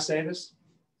 See how I say this?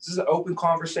 This is an open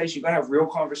conversation. You got to have real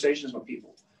conversations with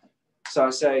people. So I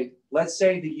say, let's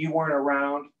say that you weren't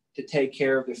around to take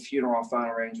care of the funeral and final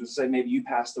arrangements. Say maybe you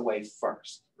passed away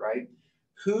first, right?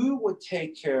 Who would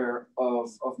take care of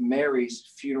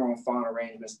Mary's funeral and final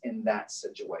arrangements in that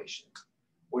situation?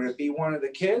 Would it be one of the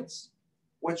kids?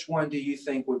 Which one do you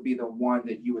think would be the one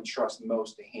that you would trust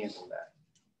most to handle that?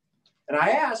 And I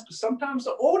ask, because sometimes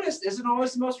the oldest isn't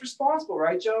always the most responsible,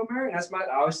 right, Joe and Mary? I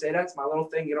always say that's my little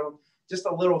thing, just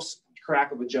a little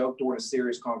crack of a joke during a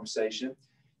serious conversation.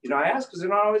 I ask because they're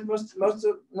not always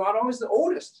not always the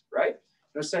oldest, right?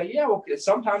 They'll say, yeah, well,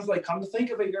 sometimes like come to think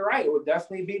of it, you're right. It would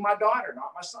definitely be my daughter,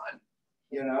 not my son,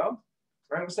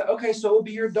 right? We'll say, okay, so it will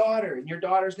be your daughter, and your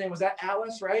daughter's name, was that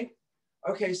Alice, right?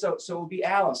 Okay, so it will be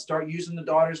Alice. Start using the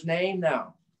daughter's name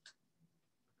now.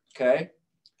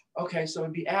 Okay, so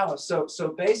it'd be Alice.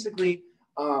 So basically,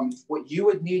 what you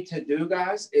would need to do,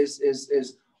 guys, is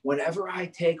whenever I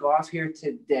take off here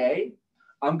today,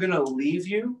 I'm going to leave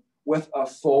you with a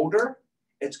folder.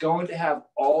 It's going to have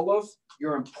all of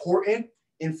your important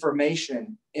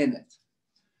information in it.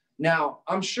 Now,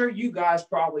 I'm sure you guys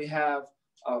probably have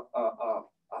a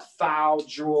file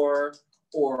drawer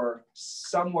or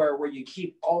somewhere where you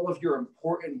keep all of your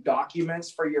important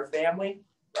documents for your family,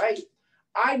 right?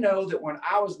 I know that when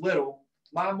I was little,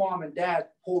 my mom and dad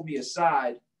pulled me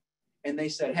aside and they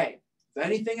said, hey, if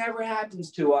anything ever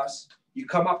happens to us, you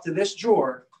come up to this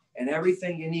drawer and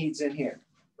everything you need's in here,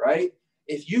 right?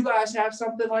 If you guys have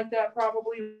something like that,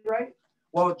 probably, right?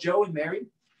 Well, Joe and Mary,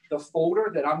 the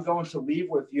folder that I'm going to leave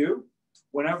with you,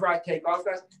 whenever I take off,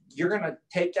 guys, you're going to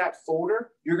take that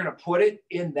folder, you're going to put it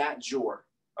in that drawer,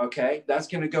 okay? That's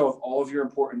going to go with all of your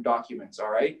important documents, all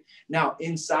right? Now,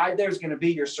 inside there's going to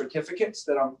be your certificates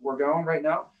that we're going right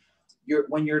now.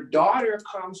 When your daughter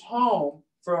comes home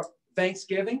for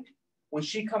Thanksgiving, when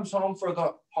she comes home for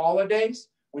the holidays,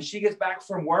 when she gets back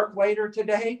from work later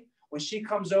today, when she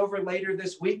comes over later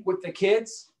this week with the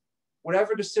kids,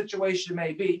 whatever the situation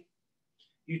may be,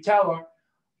 you tell her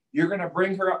you're going to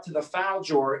bring her up to the file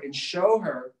drawer and show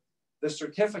her the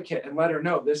certificate and let her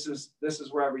know this is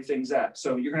where everything's at.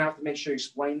 So you're going to have to make sure you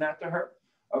explain that to her,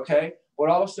 okay? But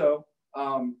also,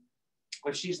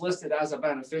 if she's listed as a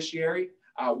beneficiary,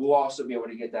 we'll also be able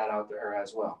to get that out to her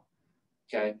as well,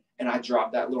 okay? And I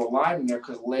dropped that little line in there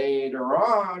because later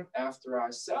on, after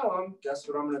I sell them, guess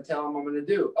what I'm going to tell them I'm going to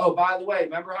do? Oh, by the way,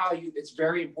 remember how it's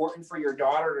very important for your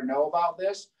daughter to know about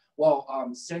this? Well,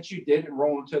 since you did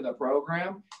enroll into the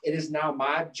program, it is now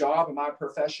my job and my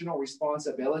professional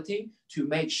responsibility to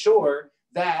make sure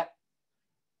that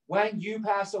when you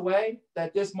pass away,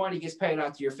 that this money gets paid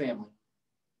out to your family.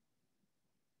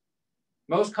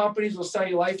 Most companies will sell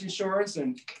you life insurance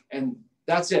and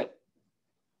that's it.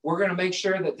 We're going to make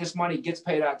sure that this money gets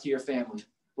paid out to your family.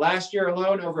 Last year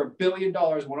alone, over $1 billion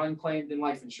went unclaimed in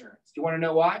life insurance. Do you want to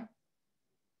know why?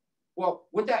 Well,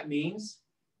 what that means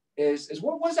is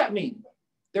what does that mean?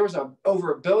 There was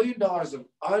over $1 billion of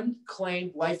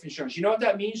unclaimed life insurance. You know what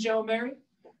that means, Joe and Mary?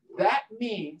 That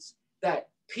means that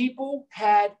people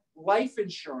had life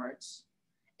insurance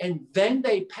and then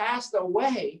they passed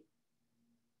away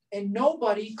and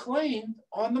nobody claimed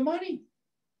on the money.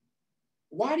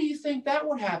 Why do you think that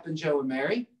would happen, Joe and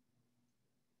Mary?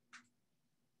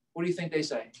 What do you think they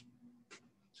say?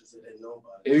 Because they didn't know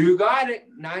about it. You got it.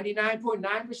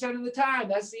 99.9% of the time,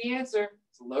 that's the answer.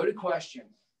 It's a loaded question.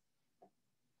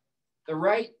 The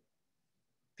right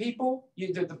people,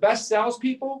 the best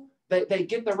salespeople, they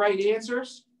get the right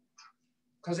answers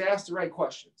because they ask the right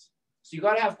questions. So you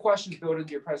got to have questions built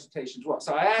into your presentation as well.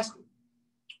 So I asked them,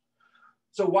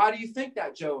 so why do you think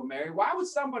that, Joe and Mary? Why would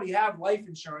somebody have life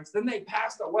insurance, then they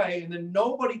passed away, and then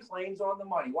nobody claims on the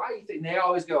money? Why do you think? And they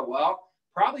always go, well,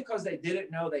 probably because they didn't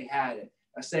know they had it.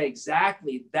 I say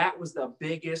exactly, that was the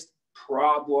biggest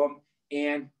problem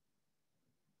and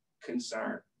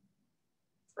concern,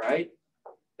 right?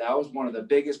 That was one of the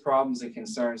biggest problems and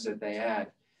concerns that they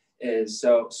had. Is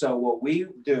so what we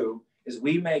do is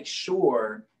we make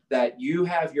sure that you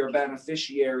have your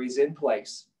beneficiaries in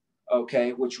place,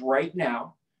 okay, which right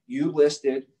now you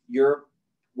listed your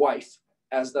wife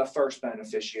as the first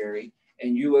beneficiary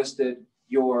and you listed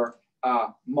your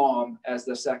mom as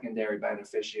the secondary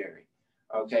beneficiary,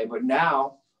 okay? But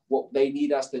now what they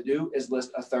need us to do is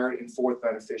list a third and fourth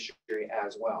beneficiary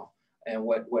as well. And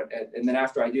and then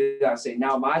after I do that, I say,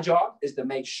 now my job is to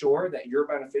make sure that your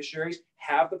beneficiaries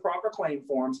have the proper claim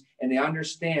forms and they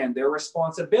understand their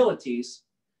responsibilities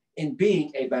in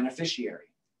being a beneficiary.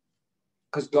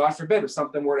 Because God forbid, if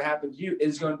something were to happen to you, it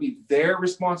is going to be their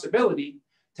responsibility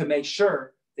to make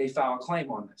sure they file a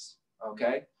claim on this,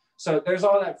 okay? So there's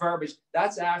all that verbiage.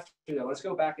 That's after, let's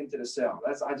go back into the sale.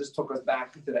 I just took us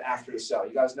back into the after the sale.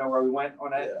 You guys know where we went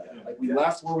on that? Yeah. Like we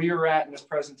left where we were at in this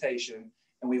presentation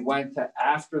and we went to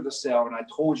after the sale. And I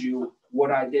told you what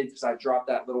I did because I dropped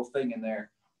that little thing in there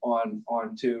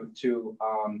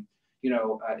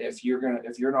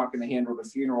if you're not gonna handle the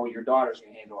funeral, your daughter's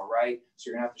gonna handle it, right? So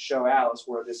you're gonna have to show Alice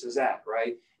where this is at,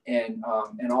 right? And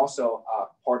also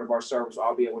part of our service,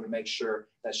 I'll be able to make sure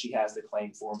that she has the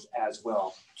claim forms as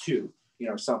well too,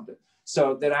 something.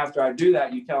 So then after I do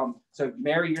that, you tell them, so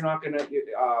Mary, you're not gonna,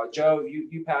 Joe,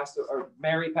 you passed, or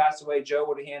Mary passed away, Joe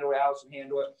would handle it, Alice would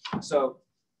handle it. So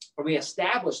when we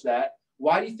establish that,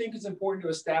 why do you think it's important to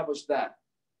establish that?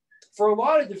 For a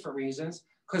lot of different reasons.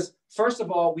 Because first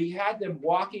of all, we had them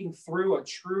walking through a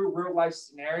true real life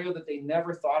scenario that they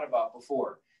never thought about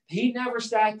before. He never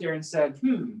sat there and said,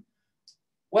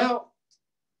 well,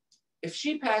 if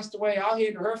she passed away, I'll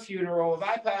handle her funeral. If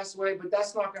I pass away, but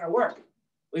that's not going to work.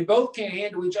 We both can't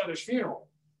handle each other's funeral.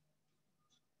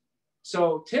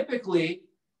 So typically,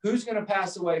 who's going to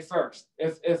pass away first?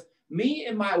 If me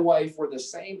and my wife were the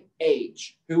same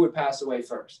age, who would pass away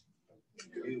first?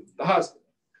 The husband,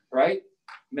 right?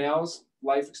 Males,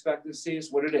 life expectancy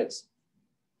is what it is.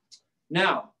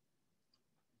 Now,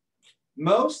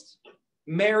 most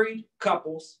married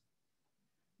couples,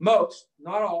 most,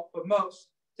 not all, but most,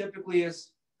 typically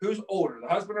is who's older, the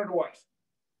husband or the wife?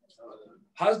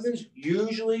 Husband's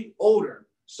usually older.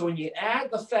 So when you add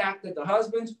the fact that the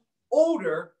husband's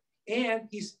older and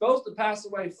he's supposed to pass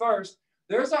away first,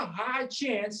 there's a high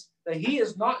chance that he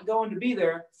is not going to be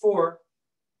there for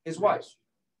his wife,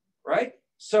 right?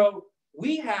 So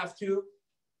we have to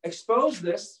expose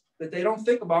this that they don't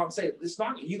think about and say, it's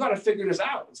not, you got to figure this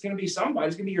out. It's going to be somebody.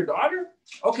 It's going to be your daughter.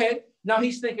 Okay. Now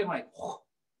he's thinking like, oh,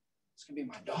 it's going to be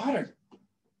my daughter.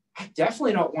 I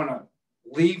definitely don't want to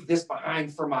leave this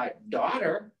behind for my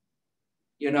daughter,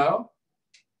 you know?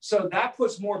 So that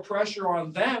puts more pressure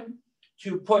on them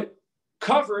to put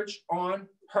coverage on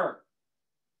her,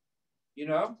 you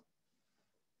know?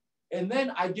 And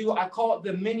then I call it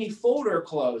the mini folder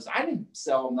close. I didn't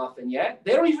sell nothing yet.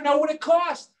 They don't even know what it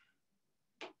cost.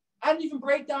 I didn't even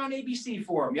break down ABC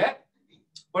for them yet.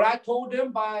 But I told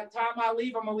them by the time I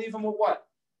leave, I'm going to leave them with what?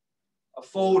 A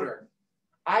folder.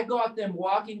 I got them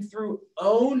walking through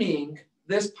owning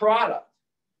this product.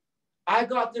 I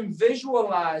got them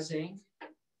visualizing,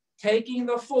 taking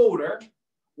the folder,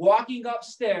 walking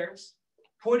upstairs,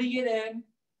 putting it in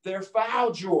their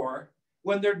file drawer.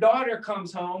 When their daughter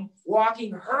comes home,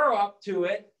 walking her up to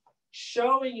it,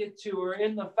 showing it to her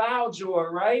in the file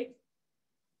drawer, right?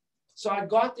 So I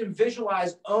got them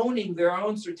visualize owning their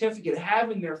own certificate,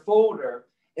 having their folder.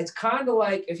 It's kind of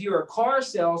like if you're a car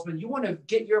salesman, you want to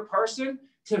get your person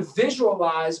to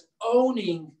visualize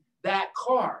owning that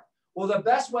car. Well, the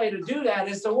best way to do that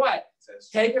is to what?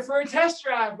 Take it for a test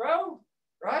drive, bro,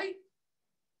 right?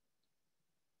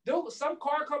 Some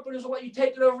car companies will let you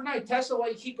take it overnight. Tesla will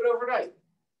let you keep it overnight.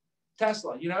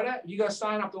 Tesla, you know that? You got to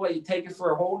sign up to let you take it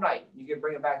for a whole night. You can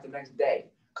bring it back the next day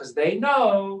because they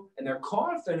know and they're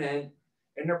confident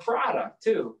in their product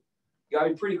too. You got to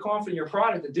be pretty confident in your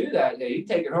product to do that. Yeah, you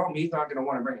take it home, he's not going to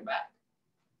want to bring it back,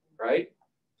 right?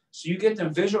 So you get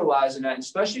them visualizing that, and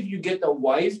especially if you get the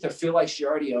wife to feel like she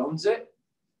already owns it,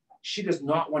 she does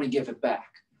not want to give it back.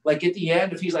 Like at the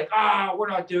end, if he's like, we're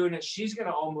not doing it, she's going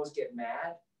to almost get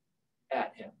mad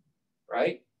at him,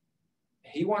 right?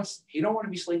 He don't want to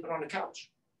be sleeping on the couch,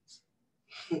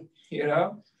 you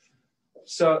know?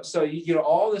 So you know,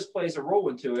 all this plays a role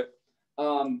into it.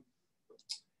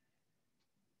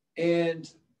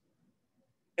 And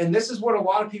this is what a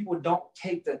lot of people don't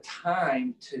take the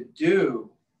time to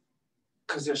do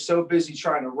because they're so busy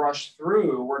trying to rush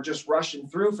through. We're just rushing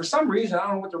through for some reason. I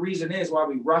don't know what the reason is why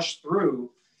we rush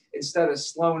through instead of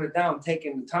slowing it down,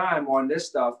 taking the time on this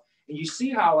stuff. And you see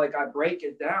how like I break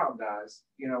it down, guys,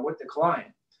 you know, with the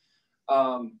client.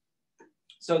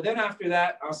 So then after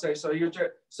that, I'll say,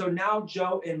 so now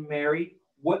Joe and Mary,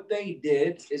 what they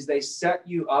did is they set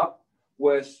you up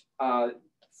with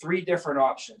 3 different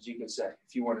options, you could say,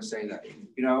 if you want to say that,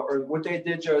 you know, or what they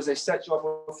did, Joe, is they set you up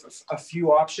with a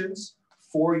few options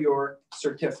for your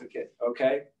certificate.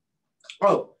 Okay.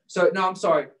 Oh, so no, I'm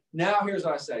sorry. Now here's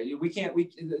what I say.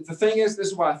 The thing is, this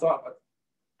is what I thought, but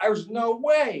there's no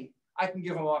way I can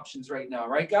give them options right now.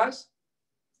 Right, guys?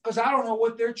 Because I don't know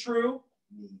what their true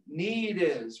need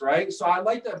is, right? So I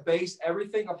like to base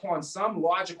everything upon some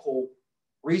logical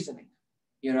reasoning,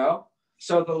 you know?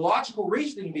 So the logical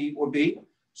reasoning would be,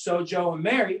 so Joe and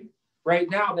Mary, right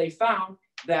now they found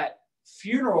that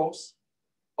funerals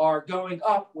are going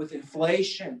up with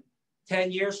inflation.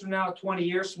 10 years from now, 20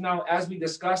 years from now, as we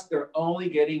discussed, they're only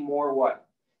getting more what?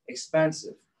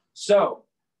 Expensive. So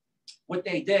what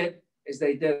they did is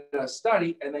they did a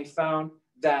study and they found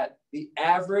that the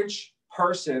average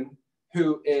person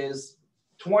who is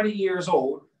 20 years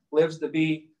old lives to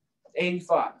be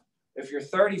 85. If you're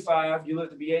 35, you live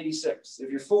to be 86.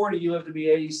 If you're 40, you live to be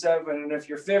 87. And if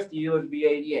you're 50, you live to be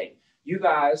 88. You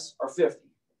guys are 50.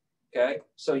 Okay.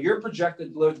 So you're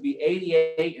projected to live to be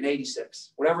 88 and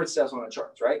 86, whatever it says on the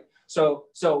charts, right? So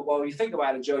while you think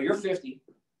about it, Joe, you're 50.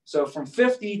 So from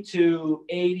 50 to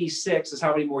 86 is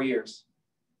how many more years?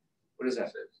 What is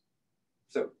that?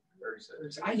 So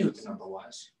 36. I knew what the number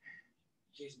was.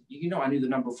 You know, I knew the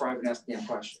number before I even asked the damn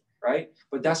question, right?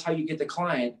 But that's how you get the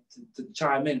client to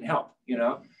chime in and help, you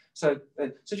know? So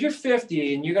if you're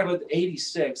 50 and you got to live to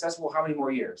 86, that's, well, how many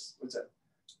more years? What's that?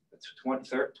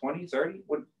 20, 30?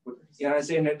 What you know, I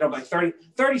say no, like 30,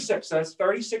 36. So that's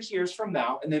 36 years from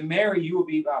now. And then Mary, you will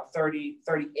be about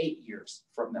 38 years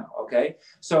from now, okay?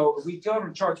 So if we go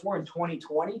to charts, we're in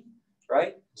 2020,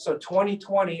 right? So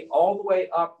 2020 all the way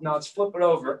up. Now let's flip it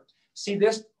over. See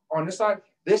this on this side?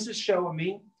 This is showing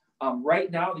me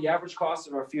right now the average cost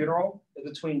of a funeral is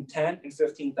between $10,000 and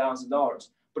 $15,000.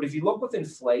 But if you look with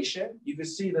inflation, you can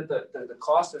see that the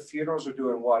cost of funerals are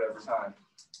doing what over time?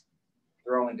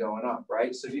 They're only going up,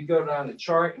 right? So if you go down the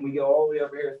chart and we go all the way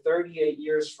over here, 38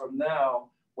 years from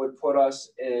now would put us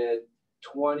at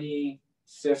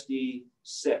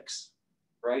 2056,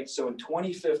 right? So in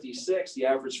 2056, the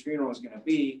average funeral is going to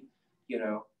be, you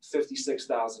know,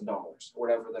 $56,000,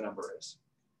 whatever the number is,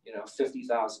 you know,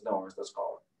 $50,000, let's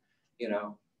call it, you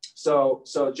know. So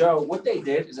Joe, what they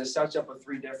did is they set you up with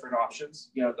 3 different options.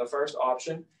 You know, the first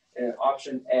option,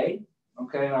 option A,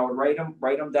 okay, and I would write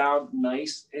them down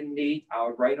nice and neat. I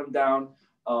would write them down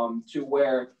to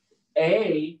where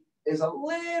A is a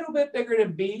little bit bigger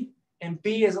than B, and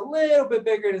B is a little bit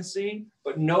bigger than C,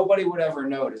 but nobody would ever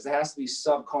notice. It has to be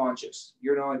subconscious.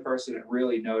 You're the only person that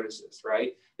really notices,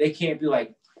 right? They can't be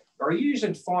like, are you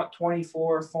using font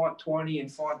 24, font 20,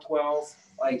 and font 12?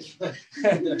 Like,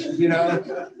 you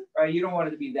know, right? You don't want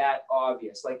it to be that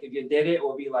obvious. Like if you did it, it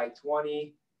will be like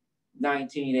 20,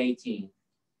 19, 18.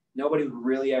 Nobody would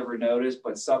really ever notice,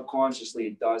 but subconsciously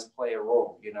it does play a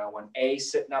role. You know, when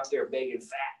A's sitting up there big and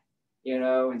fat, you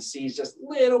know, and C's just a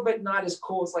little bit not as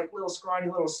cool. It's like little scrawny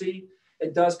little C.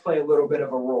 It does play a little bit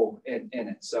of a role in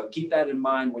it. So keep that in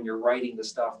mind when you're writing the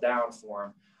stuff down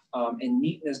for them. And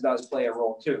neatness does play a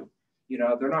role too. You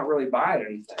know, they're not really buying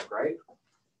anything, right?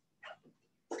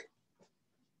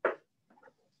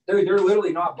 They're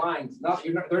literally not buying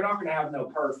nothing. They're not going to have no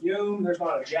perfume. There's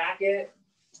not a jacket.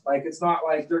 Like, it's not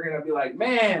like they're going to be like,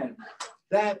 man,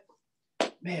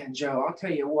 Joe, I'll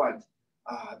tell you what,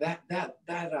 that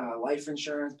life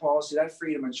insurance policy, that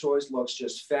freedom of choice looks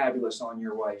just fabulous on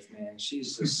your wife, man.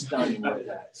 She's just stunning with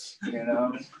that, you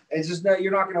know? It's just that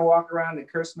you're not going to walk around at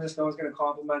Christmas. No one's going to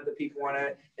compliment the people on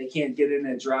it. They can't get in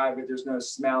and drive it. There's no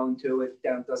smelling to it.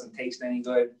 It doesn't taste any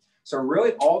good. So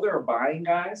really all they're buying,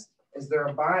 guys, is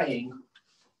they're buying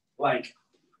like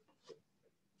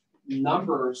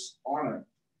numbers on a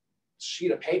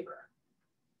sheet of paper.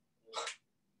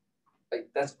 Like,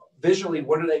 that's visually,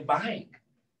 what are they buying?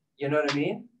 You know what I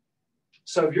mean?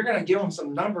 So if you're going to give them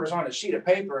some numbers on a sheet of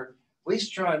paper, at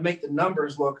least try and make the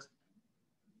numbers look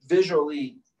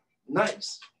visually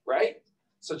nice, right?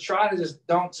 So try to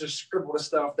don't just scribble the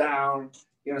stuff down,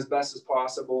 you know, as best as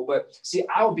possible. But see,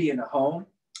 I would be in a home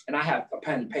and I have a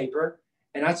pen and paper,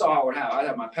 and that's all I would have. I'd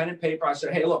have my pen and paper. I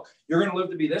said, hey, look, you're going to live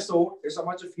to be this old. Here's how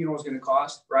much a funeral is going to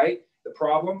cost, right? The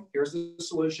problem, here's the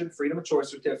solution, freedom of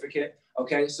choice certificate.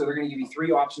 Okay, so they're going to give you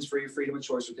 3 options for your freedom of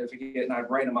choice certificate, and I'd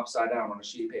write them upside down on a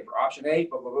sheet of paper. Option A,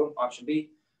 boom, boom, boom. Option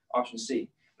B, option C.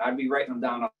 And I'd be writing them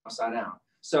down upside down.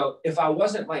 So if I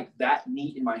wasn't like that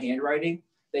neat in my handwriting,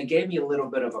 they gave me a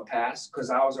little bit of a pass because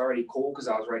I was already cool because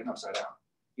I was writing upside down.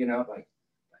 You know, like,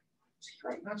 is he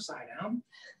writing upside down?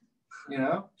 You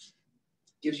know?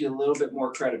 Gives you a little bit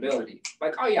more credibility.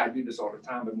 Like, oh yeah, I do this all the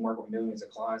time. I've been working with millions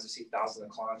of clients. I see thousands of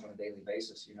clients on a daily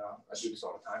basis. You know, I do this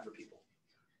all the time for people,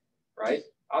 right?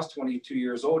 I was 22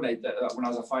 years old. When I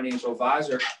was a financial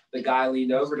advisor, the guy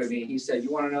leaned over to me and he said,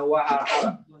 you want to know what,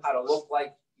 how to look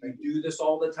like you do this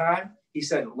all the time? He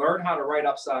said, learn how to write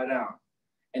upside down.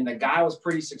 And the guy was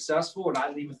pretty successful, and I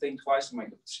didn't even think twice. I'm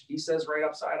like, he says write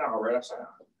upside down, I'll write upside down.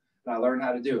 And I learned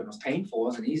how to do it. It was painful. It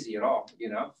wasn't easy at all, you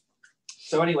know?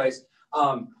 So anyways,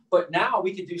 but now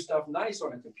we can do stuff nice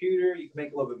on a computer. You can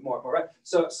make a little bit more, right?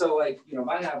 So like, you know,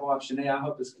 I have option A. I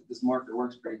hope this marker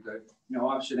works pretty good. You know,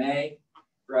 option A,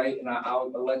 right? And I'll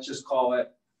let's just call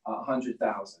it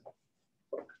 100,000.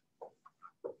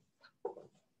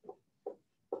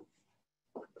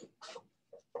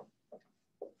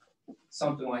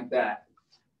 Something like that.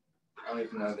 I don't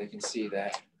even know if they can see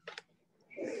that.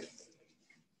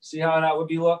 See how that would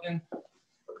be looking?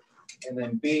 And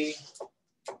then B.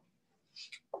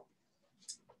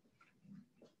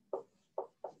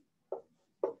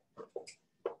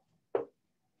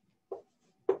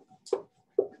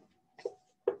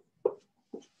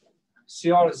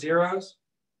 See all the zeros?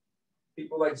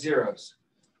 People like zeros.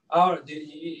 Oh,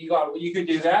 you could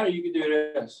do that, or you could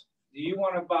do this. Do you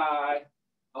want to buy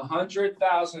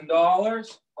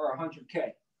 $100,000 or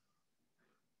 $100K?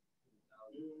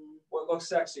 What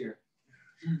looks sexier?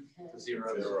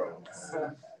 Zero.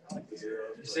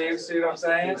 See what I'm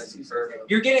saying?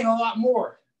 You're getting a lot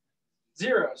more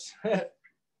zeros,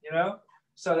 you know?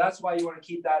 So that's why you want to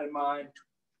keep that in mind.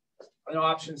 And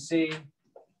option C,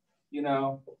 you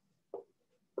know,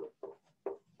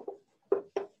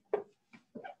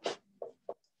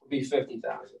 would be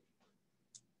 50,000,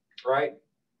 right?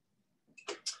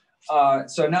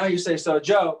 So now you say, so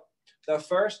Joe, the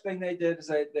first thing they did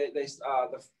is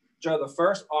Joe, the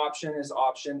first option is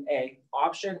option A.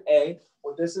 Option A,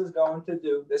 what this is going to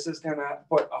do, this is going to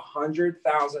put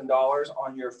 $100,000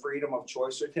 on your freedom of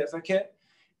choice certificate.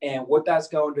 And what that's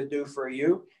going to do for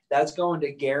you, that's going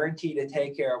to guarantee to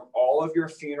take care of all of your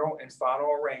funeral and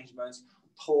final arrangements.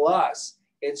 Plus,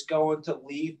 it's going to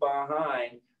leave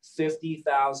behind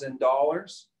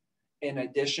 $50,000 in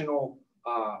additional,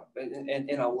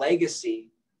 in a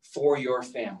legacy for your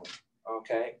family.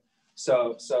 Okay.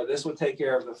 So this would take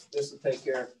care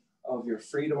of your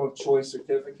freedom of choice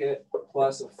certificate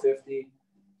plus a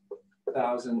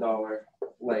 $50,000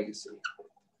 legacy.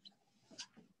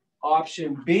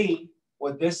 Option B,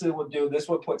 what this would do, this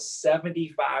would put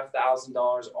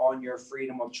 $75,000 on your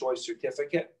freedom of choice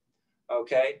certificate.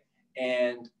 Okay.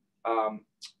 And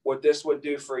what this would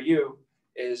do for you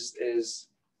is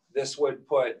this would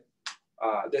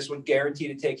guarantee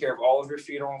to take care of all of your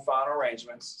funeral and final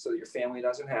arrangements so that your family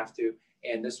doesn't have to.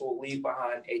 And this will leave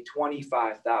behind a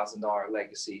 $25,000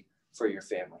 legacy for your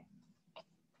family.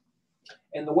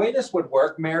 And the way this would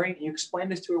work, Mary, you explain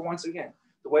this to her once again.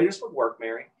 The way this would work,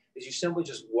 Mary, is you simply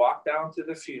just walk down to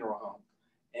the funeral home,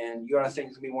 and you got to think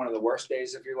it's going to be one of the worst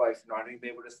days of your life. You're not going to be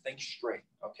able to think straight,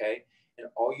 okay? And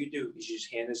all you do is you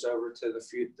just hand this over to the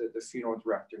funeral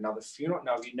director. Now, if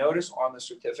you notice on the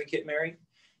certificate, Mary,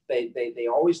 they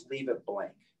always leave it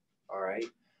blank, all right?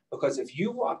 Because if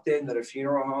you walked into the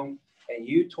funeral home and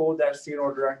you told that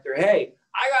funeral director, hey,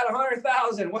 I got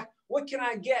 $100,000, what can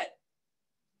I get?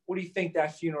 What do you think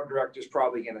that funeral director is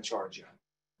probably going to charge you?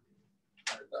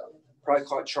 Probably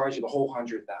charge you the whole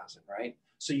 $100,000, right?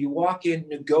 So you walk in,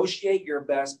 negotiate your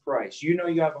best price. You know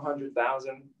you have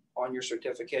 $100,000 on your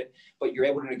certificate, but you're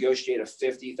able to negotiate a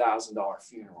 $50,000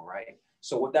 funeral, right?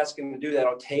 So what that's going to do,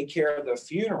 that'll take care of the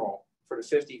funeral for the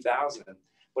 $50,000,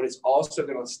 but it's also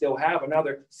going to still have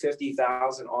another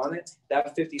 $50,000 on it.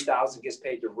 That $50,000 gets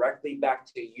paid directly back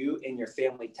to you and your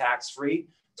family tax-free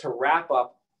to wrap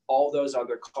up all those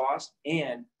other costs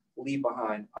and leave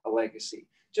behind a legacy.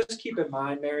 Just keep in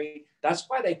mind, Mary, that's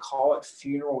why they call it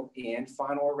funeral and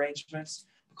final arrangements,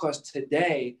 because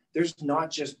today there's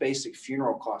not just basic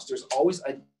funeral costs. There's always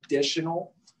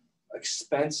additional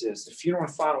expenses, the funeral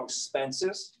and final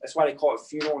expenses. That's why they call it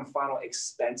funeral and final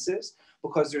expenses,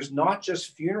 because there's not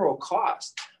just funeral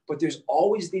costs, but there's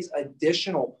always these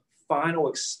additional final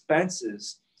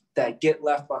expenses that get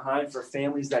left behind for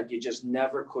families that you just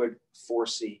never could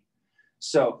foresee.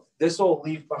 So this will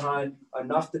leave behind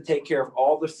enough to take care of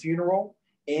all the funeral,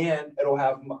 and it'll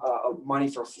have money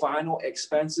for final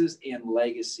expenses and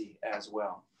legacy as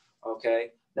well.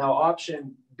 Okay. Now,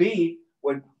 option B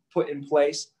would put in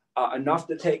place enough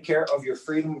to take care of your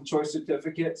freedom of choice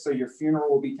certificate, so your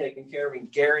funeral will be taken care of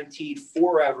and guaranteed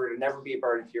forever to never be a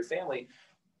burden to your family.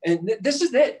 And this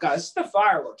is it, guys. This is the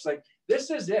fireworks. Like, this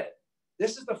is it.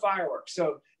 This is the fireworks.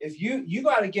 So if you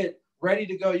got to get ready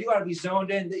to go, you got to be zoned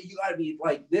in. You got to be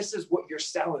like, this is what you're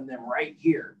selling them right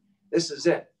here. This is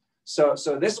it. So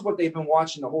this is what they've been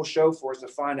watching the whole show for, is to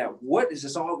find out, what is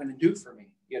this all going to do for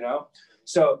me? You know?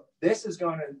 So this is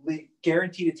going to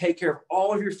guarantee to take care of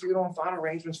all of your funeral and final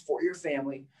arrangements for your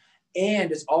family.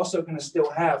 And it's also going to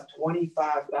still have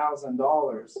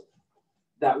 $25,000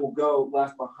 that will go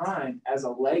left behind as a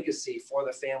legacy for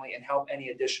the family and help any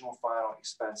additional final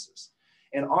expenses.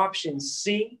 And option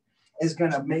C is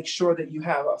going to make sure that you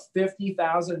have a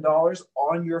 $50,000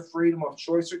 on your freedom of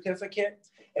choice certificate.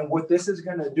 And what this is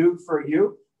going to do for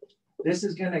you, this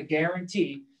is going to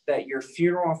guarantee that your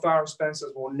funeral and final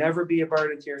expenses will never be a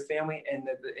burden to your family, and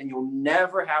you'll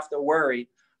never have to worry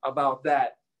about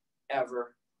that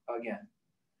ever again.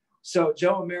 So,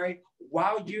 Joe and Mary,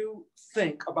 while you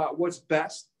think about what's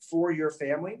best for your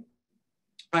family,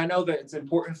 I know that it's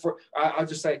important I'll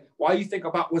just say, while you think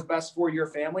about what's best for your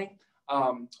family,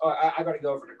 I got to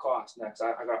go over the cost next.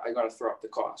 I got to throw up the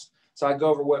cost. So I go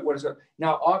over what is it.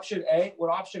 Now, option A, what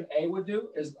option A would do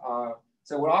is,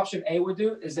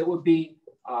 it would be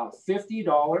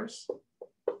 $50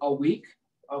 a week,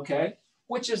 okay,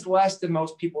 which is less than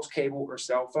most people's cable or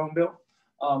cell phone bill.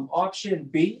 Option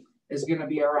B is going to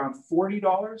be around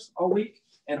 $40 a week,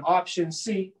 and option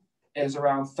C is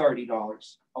around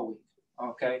 $30 a week,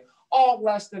 okay? All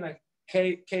less than a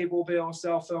cable bill,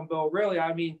 cell phone bill. Really,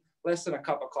 I mean, less than a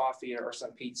cup of coffee or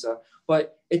some pizza.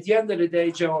 But at the end of the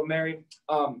day, Joe and Mary,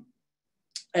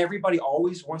 everybody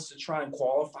always wants to try and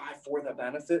qualify for the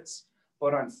benefits,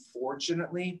 but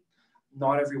unfortunately,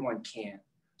 not everyone can.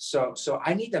 So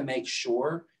I need to make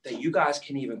sure that you guys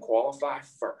can even qualify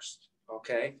first,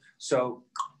 okay? So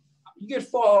you can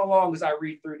follow along as I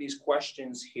read through these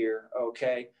questions here,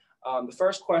 okay? The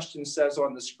first question says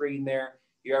on the screen there,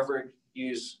 you ever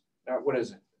use, what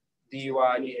is it?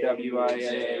 DUI,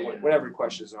 DWI, whatever the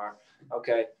questions are.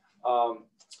 Okay.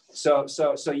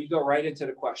 So you go right into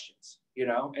the questions, you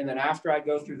know, and then after I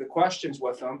go through the questions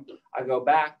with them, I go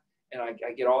back and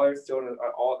I get all their filled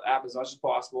all app as much as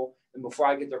possible. And before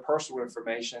I get their personal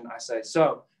information, I say,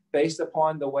 so based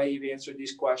upon the way you've answered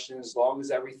these questions, as long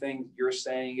as everything you're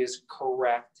saying is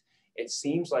correct, it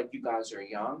seems like you guys are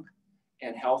young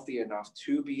and healthy enough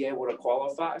to be able to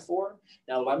qualify for.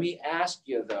 Now, let me ask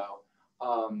you though,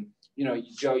 you know,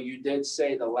 Joe, you did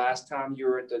say the last time you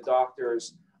were at the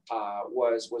doctor's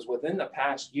was within the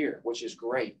past year, which is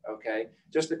great. Okay.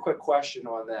 Just a quick question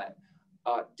on that.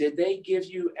 Did they give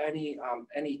you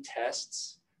any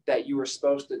tests that you were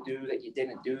supposed to do that you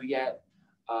didn't do yet?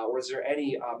 Was there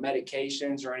any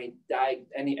medications or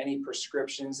any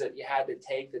prescriptions that you had to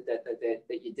take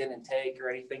that you didn't take or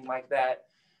anything like that?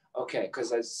 Okay,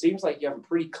 because it seems like you have a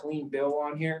pretty clean bill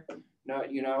on here. No,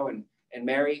 you know, and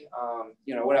Mary,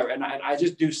 you know, whatever. And I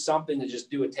just do something to just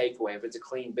do a takeaway if it's a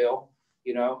clean bill,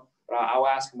 you know. But I'll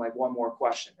ask them like one more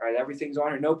question. All right, everything's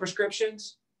on here. No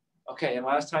prescriptions. Okay, and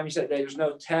last time you said there's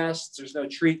no tests, there's no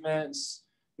treatments,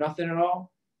 nothing at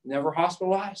all. Never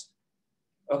hospitalized.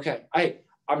 Okay,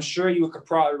 I'm sure you could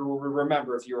probably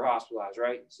remember if you were hospitalized,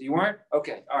 right? So you weren't?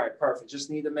 Okay, all right, perfect. Just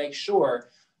need to make sure,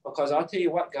 because I'll tell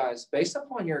you what, guys, based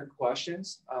upon your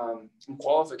questions and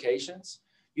qualifications,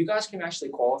 you guys can actually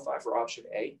qualify for option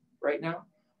A right now,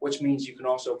 which means you can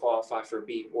also qualify for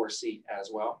B or C as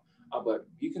well. But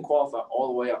you can qualify all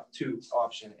the way up to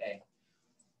option A.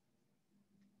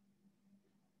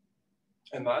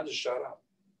 And mine just shut up.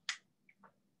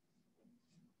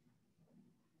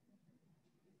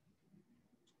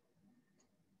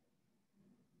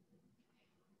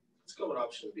 Let's go with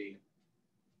option B.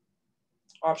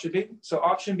 Option B. So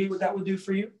option B, what that would do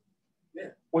for you?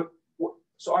 Yeah.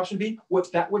 So option B, what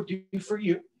that would do for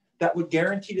you, that would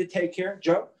guarantee to take care,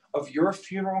 Joe, of your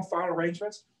funeral and final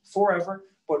arrangements forever.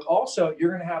 But also, you're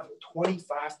going to have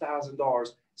 $25,000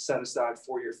 set aside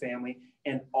for your family,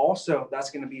 and also that's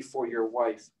going to be for your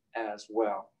wife as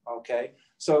well. Okay.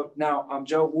 So now,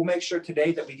 Joe, we'll make sure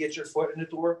today that we get your foot in the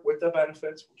door with the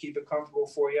benefits. We'll keep it comfortable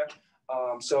for you.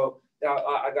 So now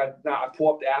I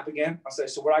pull up the app again. I'll say,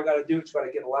 so what I got to do is got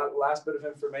to get last bit of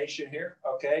information here.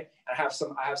 Okay. I have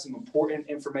some important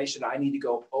information I need to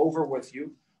go over with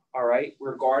you. All right.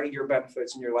 Regarding your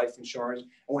benefits and your life insurance. And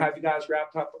we'll have you guys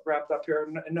wrapped up here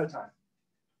in no time.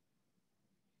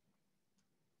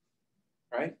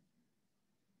 Right.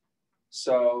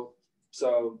 So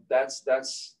that's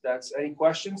any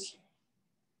questions?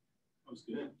 That was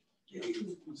good.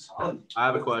 I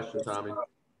have a question, Tommy.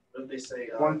 What if they say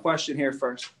One question here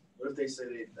first. What if they say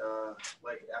that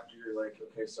like after you're like,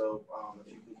 okay, so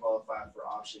if you can qualify for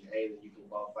option A, then you can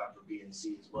qualify for B and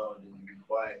C as well, and then you be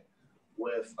quiet.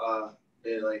 What if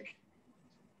they like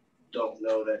don't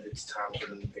know that it's time for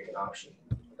them to pick an option?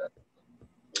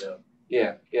 You know?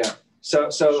 Yeah. So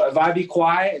if I be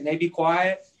quiet and they be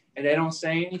quiet and they don't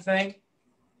say anything,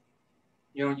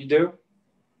 you know what you do?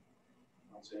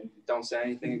 Don't say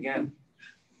anything again.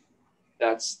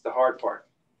 That's the hard part,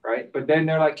 right? But then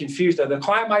they're like confused. The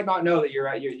client might not know that you're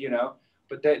at your, you know,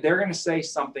 but they're going to say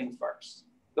something first.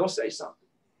 They'll say something,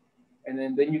 and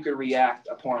then you can react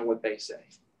upon what they say.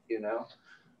 You know,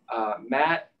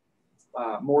 Matt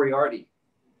Moriarty,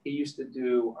 he used to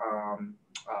do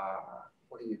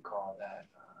what do you call that?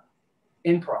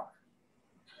 Improv,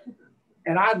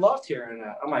 and I loved hearing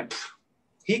that. I'm like,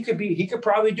 he could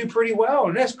probably do pretty well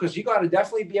in this, because you got to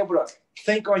definitely be able to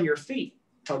think on your feet.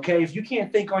 Okay, if you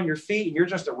can't think on your feet and you're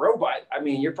just a robot, I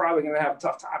mean, you're probably going to have a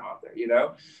tough time out there, you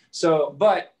know. So,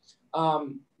 but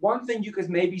one thing you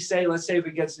could maybe say, let's say if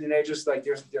it gets to an age, just like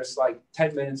there's like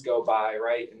 10 minutes go by,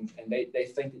 right? And they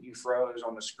think that you froze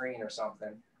on the screen or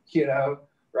something, you know,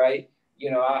 right? You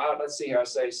know, let's see here. I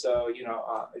say, so, you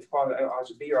know, it's probably, I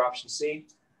should be your option C.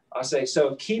 I say,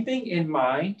 so keeping in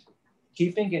mind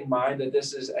that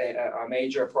this is a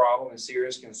major problem and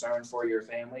serious concern for your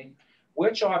family,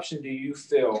 which option do you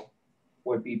feel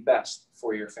would be best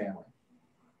for your family?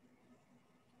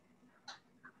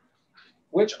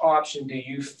 Which option do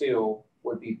you feel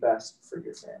would be best for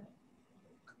your family?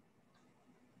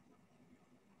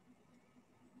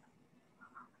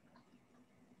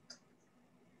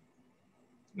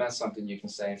 And that's something you can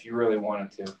say if you really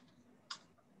wanted to.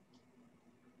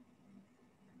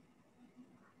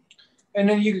 And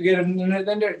then you could get, and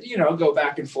then you know, go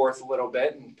back and forth a little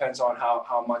bit, and depends on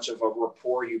how much of a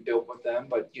rapport you built with them.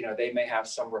 But you know, they may have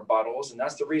some rebuttals, and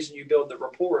that's the reason you build the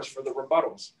rapport, is for the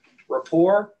rebuttals.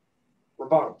 Rapport,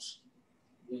 rebuttals.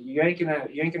 You ain't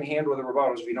gonna handle the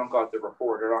rebuttals if you don't got the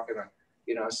rapport. They're not gonna,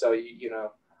 you know. So you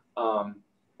know,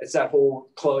 it's that whole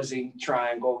closing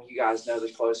triangle. You guys know the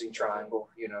closing triangle,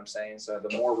 you know what I'm saying? So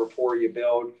the more rapport you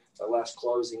build, the less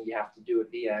closing you have to do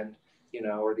at the end, you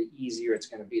know, or the easier it's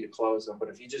going to be to close them. But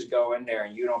if you just go in there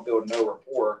and you don't build no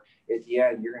rapport, at the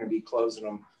end, you're going to be closing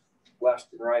them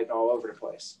left and right and all over the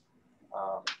place.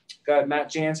 Go ahead, Matt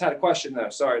Jans had a question though.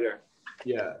 Sorry there.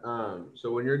 Yeah.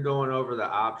 So when you're going over the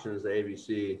options, the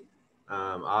ABC,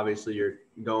 obviously you're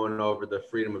going over the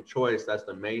freedom of choice. That's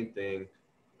the main thing.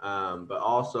 But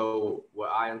also what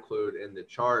I include in the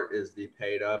chart is the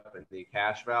paid up and the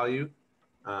cash value.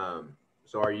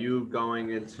 So are you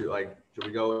going into, like, should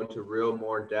we go into real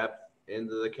more depth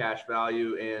into the cash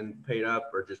value and paid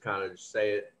up, or just kind of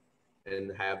say it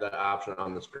and have that option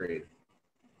on the screen?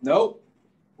 Nope.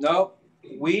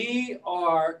 We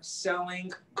are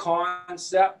selling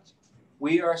concept.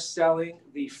 We are selling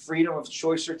the freedom of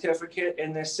choice certificate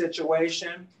in this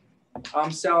situation.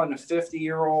 I'm selling a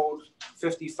 50-year-old,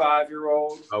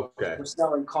 55-year-old. Okay. We're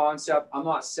selling concept. I'm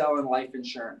not selling life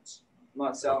insurance.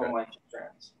 Life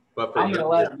insurance. But I'm going to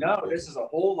let them know this is a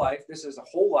whole life. This is a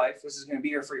whole life. This is going to be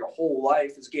here for your whole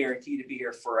life. It's guaranteed to be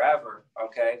here forever.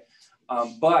 Okay.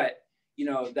 But, you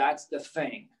know, that's the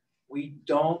thing. We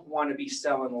don't want to be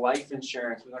selling life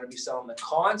insurance. We want to be selling the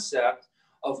concept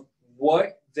of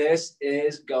what this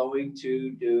is going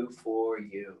to do for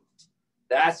you.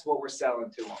 That's what we're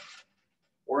selling to them.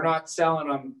 We're not selling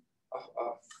them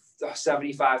a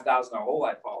 $75,000 whole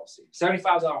life policy.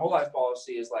 $75,000 whole life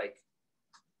policy is like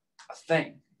a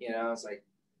thing, you know. It's like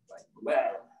Who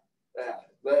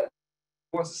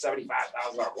wants a $75,000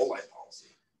 whole life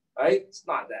policy, right? It's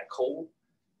not that cold,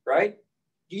 right?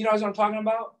 You know what I'm talking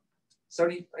about?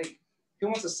 Who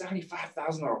wants a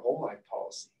 $75,000 whole life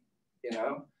policy? You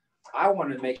know, I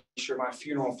want to make sure my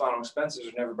funeral and final expenses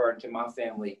are never burdened to my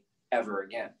family ever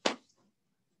again.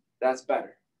 That's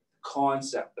better.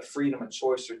 Concept, the freedom of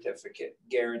choice certificate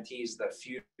guarantees that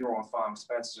funeral and final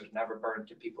expenses are never burdened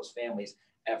to people's families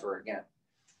ever again.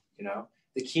 You know,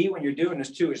 the key when you're doing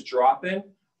this too is dropping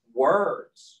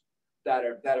words that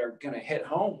are going to hit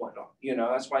home with them. You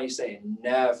know, that's why you say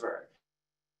never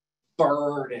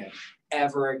burden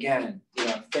ever again. You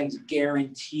know, things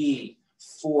guarantee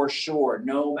for sure,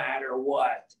 no matter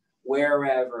what,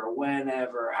 wherever,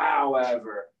 whenever,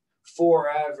 however,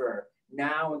 forever,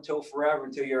 now until forever,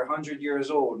 until you're 100 years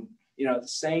old. You know,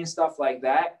 saying stuff like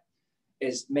that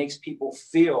makes people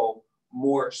feel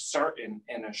more certain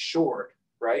and assured,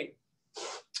 right?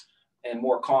 And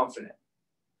more confident.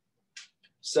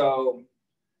 So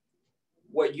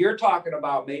what you're talking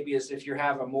about maybe is if you're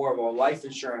having more of a life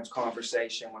insurance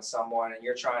conversation with someone and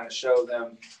you're trying to show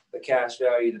them the cash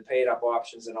value, the paid up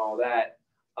options and all that.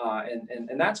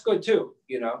 And that's good too,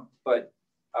 you know, but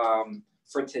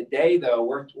for today though,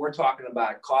 we're talking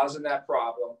about causing that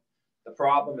problem. The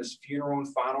problem is funeral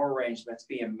and final arrangements,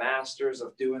 being masters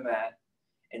of doing that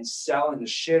and selling the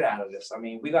shit out of this. I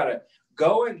mean, we got to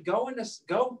go in on them.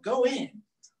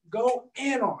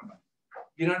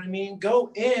 You know what I mean? Go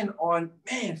in on,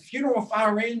 man, funeral and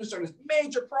final arrangements are this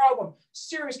major problem,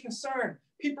 serious concern.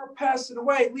 People are passing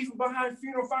away, leaving behind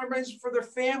funeral and final arrangements for their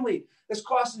family. That's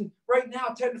costing right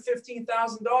now $10,000 to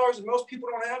 $15,000, and most people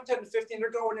don't have 10 to 15.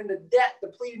 They're going into debt,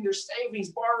 depleting their savings,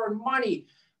 borrowing money,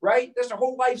 right? There's their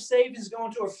whole life savings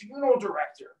going to a funeral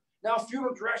director. Now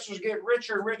funeral directors get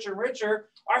richer and richer and richer.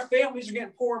 Our families are getting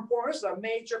poorer and poorer. This is a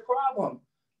major problem,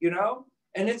 you know?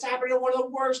 And it's happening at one of the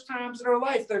worst times in their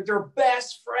life. Their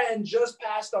best friend just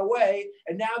passed away,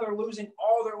 and now they're losing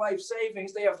all their life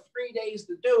savings. They have 3 days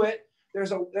to do it.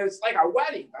 There's like a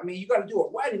wedding. I mean, you got to do a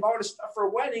wedding, all this stuff for a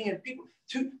wedding, and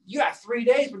you got 3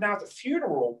 days, but now it's a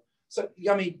funeral. So,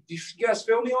 I mean, you guys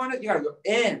feel me on it? You got to go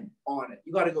in on it.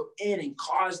 You got to go in and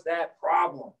cause that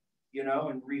problem, you know,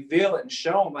 and reveal it and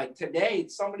show them, like, today,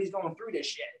 somebody's going through this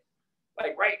shit.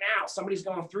 Like right now, somebody's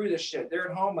going through this shit. They're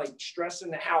at home, like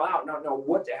stressing the hell out, not know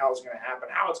what the hell is going to happen,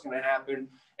 how it's going to happen.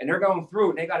 And they're going through it,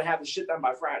 and they got to have the shit done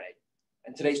by Friday.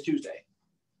 And today's Tuesday.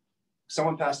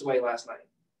 Someone passed away last night,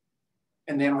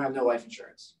 and they don't have no life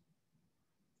insurance.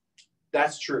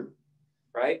 That's true,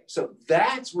 right? So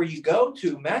that's where you go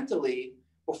to mentally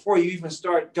before you even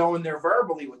start going there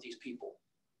verbally with these people.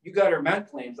 You got her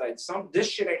mentally, and it's like,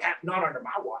 this shit ain't happening, not under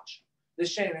my watch.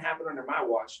 This shit ain't happening under my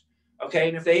watch. Okay,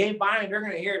 and if they ain't buying, they're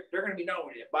going to hear it. They're going to be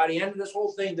knowing it. By the end of this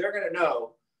whole thing, they're going to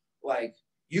know, like,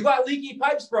 you got leaky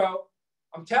pipes, bro.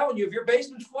 I'm telling you, if your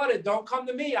basement's flooded, don't come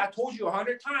to me. I told you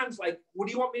 100 times, like, what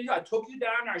do you want me to do? I took you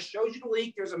down there. I showed you the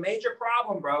leak. There's a major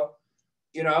problem, bro.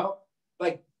 You know,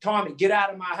 like, Tommy, get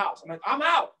out of my house. I'm like, I'm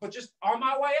out, but just on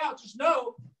my way out, just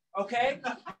know, okay,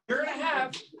 you're going to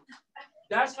have,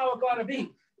 that's how it got to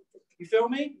be. You feel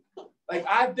me? Like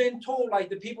I've been told, like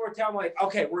the people are telling me, like,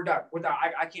 okay, we're done.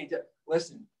 I can't do it.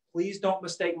 Listen, please don't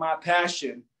mistake my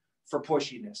passion for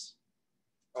pushiness.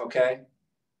 Okay.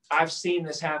 I've seen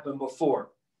this happen before,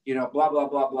 you know, blah, blah,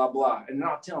 blah, blah, blah. And then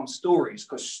I'll tell them stories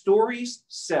because stories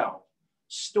sell.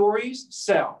 Stories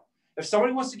sell. If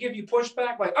somebody wants to give you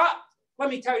pushback, like, let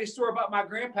me tell you a story about my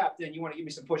grandpap, then you want to give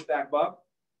me some pushback, bub?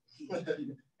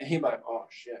 And he'd be like, oh,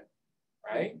 shit.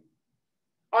 Right?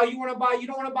 Oh, you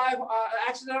don't want to buy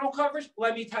accidental coverage?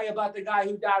 Let me tell you about the guy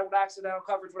who died with accidental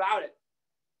coverage without it.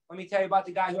 Let me tell you about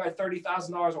the guy who had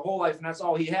 $30,000 a whole life and that's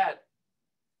all he had.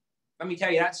 Let me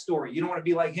tell you that story. You don't want to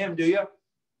be like him, do you?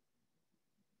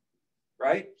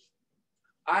 Right?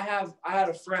 I had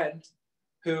a friend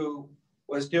who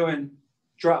was doing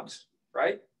drugs,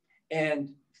 right?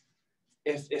 And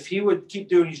if he would keep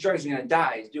doing these drugs, he's going to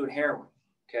die. He's doing heroin.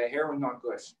 Okay, heroin's not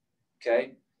good.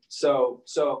 Okay, so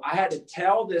I had to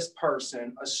tell this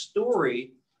person a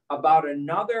story about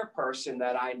another person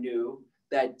that I knew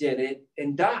that did it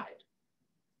and died,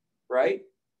 right?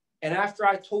 And after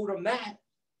I told him that,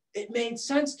 it made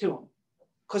sense to him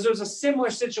because there was a similar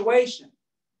situation,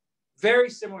 very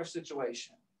similar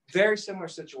situation,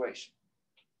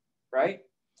 right?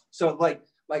 So like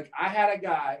I had a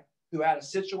guy who had a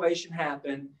situation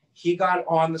happen. He got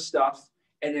on the stuff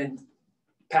and then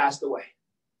passed away,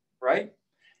 right?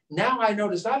 Now I know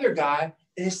this other guy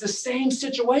and it's the same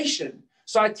situation.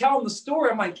 So I tell him the story.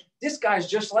 I'm like, this guy's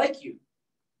just like you,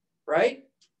 right?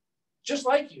 Just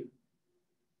like you.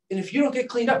 And if you don't get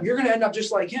cleaned up, you're going to end up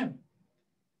just like him.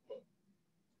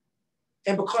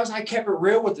 And because I kept it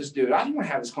real with this dude, I didn't want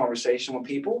to have this conversation with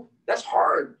people. That's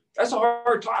hard. That's a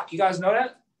hard talk. You guys know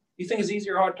that? You think it's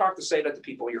easier or hard talk to say that to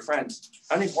people, your friends?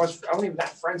 I wasn't even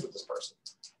that friends with this person.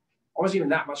 I wasn't even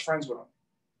that much friends with him.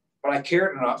 But I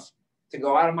cared enough to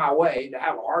go out of my way to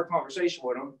have a hard conversation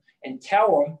with him and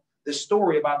tell him the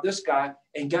story about this guy.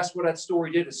 And guess what that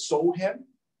story did? It sold him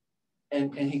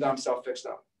and he got himself fixed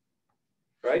up.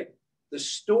 Right? The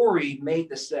story made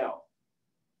the sale.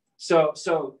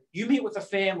 So you meet with a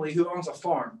family who owns a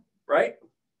farm, right?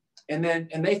 And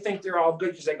they think they're all good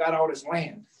because they got all this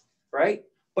land, right?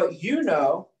 But you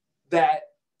know that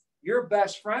your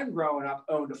best friend growing up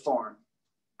owned a farm.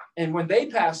 And when they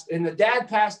passed, and the dad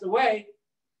passed away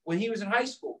when he was in high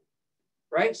school,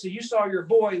 right? So you saw your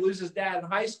boy lose his dad in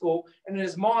high school, and then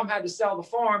his mom had to sell the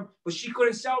farm, but she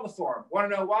couldn't sell the farm. Want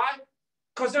to know why?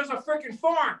 Because there's a freaking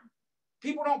farm.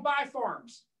 People don't buy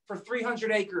farms for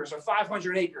 300 acres or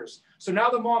 500 acres. So now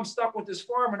the mom's stuck with this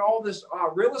farm and all this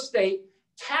real estate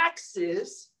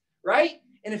taxes, right?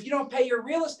 And if you don't pay your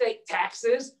real estate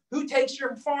taxes, who takes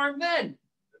your farm then?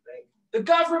 The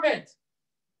government,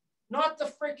 not the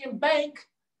freaking bank.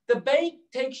 The bank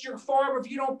takes your farm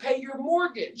if you don't pay your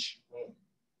mortgage.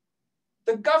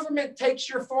 The government takes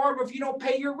your farm if you don't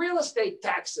pay your real estate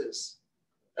taxes.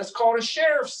 That's called a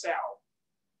sheriff's sale.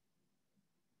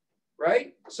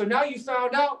 Right? So now you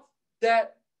found out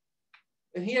that,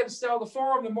 and he had to sell the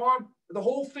farm, the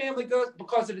whole family goes,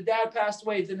 because of the dad passed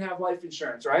away, didn't have life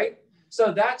insurance, right?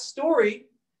 So that story,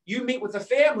 you meet with a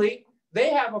family,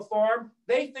 they have a farm,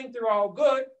 they think they're all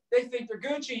good, they think they're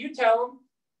Gucci, you tell them,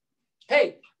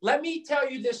 hey, let me tell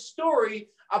you this story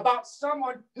about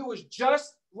someone who was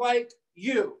just like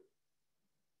you.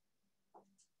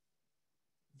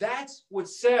 That's what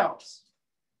sells.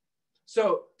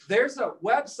 So there's a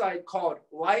website called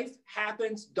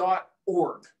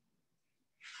lifehappens.org.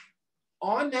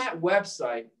 On that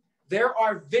website, there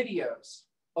are videos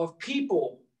of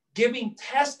people giving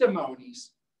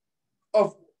testimonies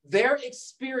of their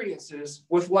experiences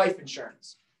with life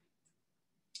insurance.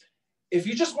 If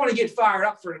you just want to get fired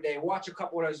up for today, watch a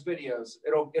couple of those videos.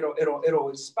 It'll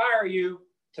inspire you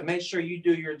to make sure you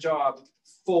do your job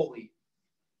fully,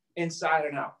 inside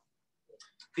and out.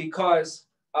 Because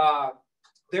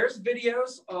there's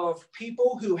videos of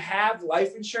people who have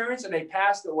life insurance and they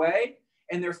passed away,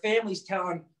 and their families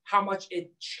telling how much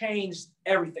it changed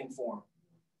everything for them,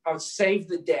 how it saved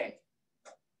the day,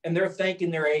 and they're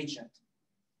thanking their agent.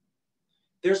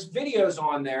 There's videos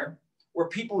on there where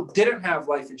people didn't have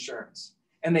life insurance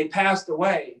and they passed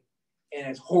away, and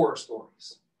it's horror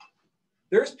stories.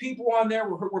 There's people on there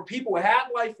where people had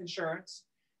life insurance,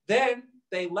 then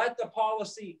they let the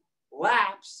policy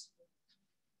lapse,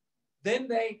 then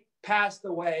they passed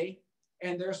away,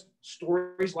 and there's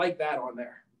stories like that on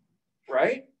there,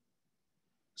 right?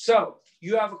 So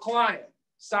you have a client,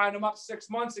 signed them up 6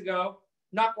 months ago,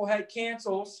 knucklehead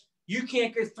cancels, you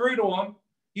can't get through to them,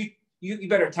 you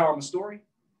better tell them a story.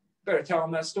 Better tell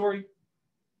them that story.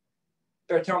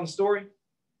 Better tell them the story.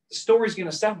 The story's going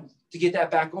to sell him to get that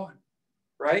back on,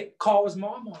 right? Call his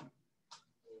mom on him.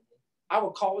 I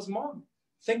would call his mom.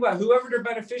 think about whoever their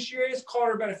beneficiary is, call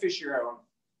their beneficiary on them.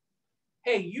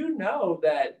 Hey, you know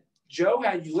that Joe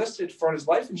had you listed for his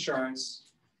life insurance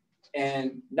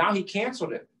and now he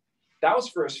canceled it. That was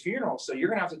for his funeral. So you're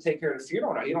going to have to take care of the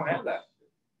funeral now. You don't have that.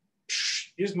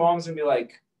 His mom's going to be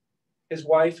like, his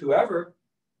wife, whoever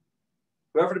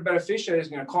the beneficiary is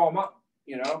going to call him up.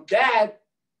 You know, Dad,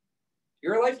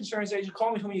 you're a life insurance agent.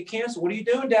 Call me when you cancel. What are you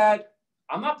doing, Dad?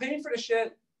 I'm not paying for this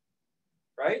shit.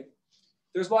 Right?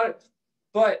 There's a lot of,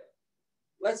 but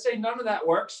let's say none of that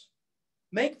works.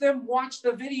 Make them watch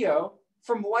the video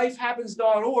from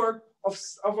lifehappens.org of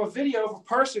a video of a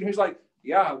person who's like,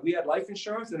 yeah, we had life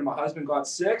insurance and then my husband got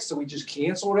sick, so we just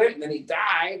canceled it and then he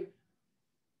died.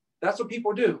 That's what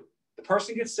people do. The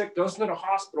person gets sick, goes to the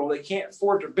hospital, they can't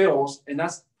afford their bills, and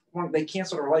that's when they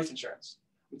cancel their life insurance.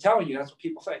 I'm telling you, that's what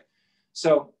people think.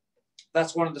 So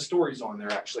that's one of the stories on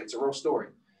there, actually. It's a real story.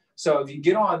 So if you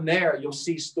get on there, you'll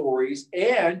see stories,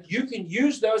 and you can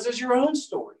use those as your own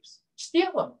stories.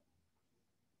 Steal them.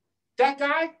 That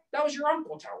guy, that was your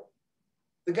uncle, tell him.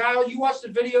 The guy, you watched a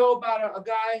video about a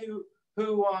guy who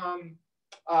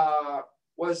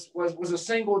was a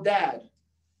single dad,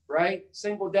 right?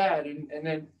 Single dad,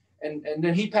 and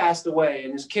then he passed away,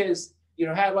 and his kids, you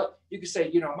know, had, like, you could say,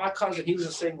 you know, my cousin, he was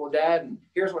a single dad, and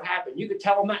here's what happened. You could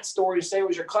tell them that story to say it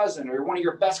was your cousin or one of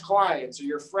your best clients or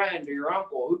your friend or your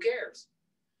uncle. Who cares?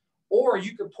 Or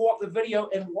you could pull up the video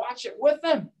and watch it with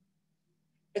them.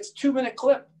 It's a 2-minute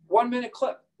clip, 1-minute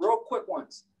clip, real quick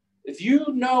ones. If you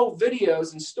know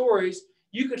videos and stories,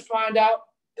 you could find out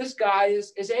this guy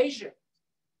is Asian.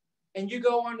 And you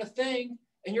go on the thing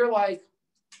and you're like,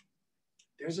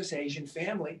 there's this Asian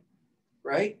family,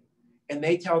 right? And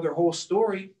they tell their whole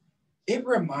story. It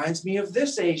reminds me of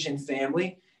this Asian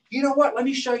family. You know what? Let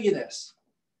me show you this.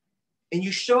 And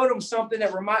you showed them something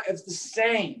that it's the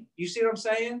same. You see what I'm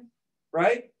saying?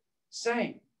 Right?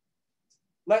 Same.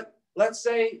 Let's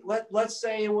say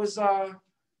it was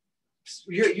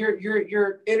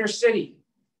you're inner city.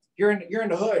 You're in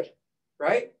the hood,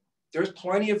 right? There's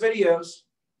plenty of videos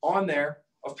on there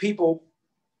of people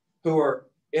who are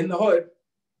in the hood,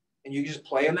 and you just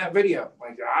play in that video.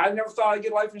 Like, I never thought I'd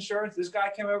get life insurance. This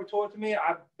guy came over, told it to me.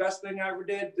 Best thing I ever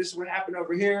did. This is what happened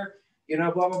over here. You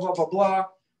know, blah, blah, blah, blah, blah.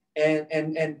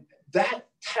 And that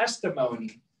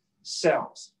testimony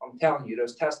sells. I'm telling you,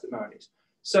 those testimonies.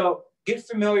 So get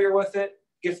familiar with it.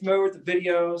 Get familiar with the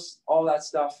videos, all that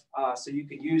stuff, so you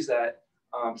can use that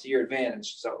to your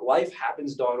advantage. So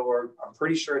lifehappens.org. I'm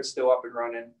pretty sure it's still up and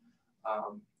running.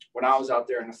 When I was out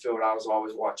there in the field, I was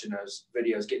always watching those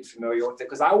videos, getting familiar with it,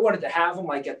 because I wanted to have them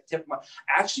like at the tip of my.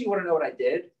 Actually, you want to know what I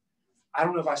did? I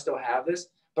don't know if I still have this,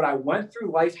 but I went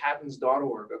through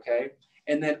lifehappens.org, okay?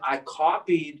 And then I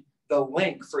copied the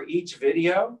link for each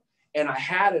video, and I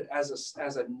had it as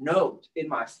a note in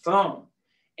my phone.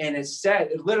 And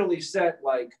it literally said,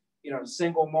 like, you know,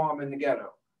 single mom in the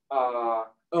ghetto,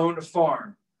 owned a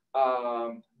farm,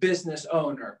 business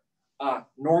owner,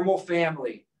 normal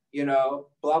family, you know,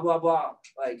 blah, blah, blah,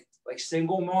 like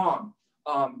single mom,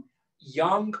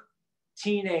 young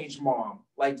teenage mom,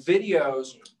 like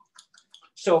videos.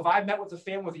 So if I met with a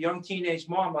family with a young teenage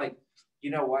mom, like, you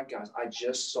know what, guys, I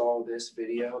just saw this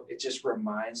video. It just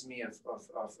reminds me of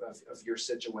your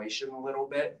situation a little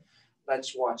bit.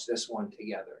 Let's watch this one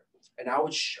together. And I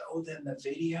would show them the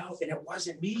video, and it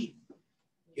wasn't me,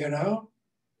 you know?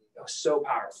 It was so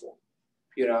powerful,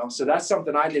 you know? So that's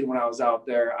something I did when I was out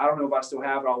there. I don't know if I still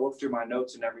have it. I'll look through my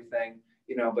notes and everything,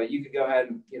 you know, but you could go ahead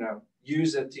and, you know,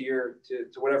 use it to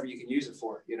whatever you can use it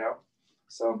for, you know?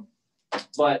 So,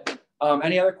 but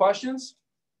any other questions?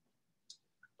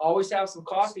 Always have some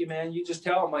coffee, man. You just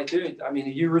tell them, like, dude, I mean,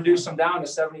 if you reduce them down to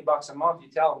 $70 a month, you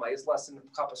tell them, like, it's less than a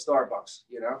cup of Starbucks,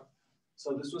 you know?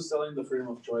 So this was selling the freedom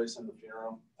of choice and the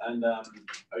funeral. And are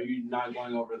you not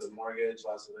going over the mortgage,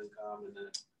 loss of income, and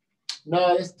then?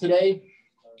 No, it's today.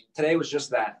 Today was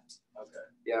just that. Okay.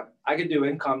 Yeah, I could do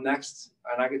income next,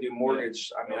 and I could do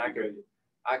mortgage. Yeah. I mean,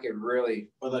 I could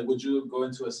really. But like, would you go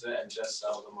into a set and just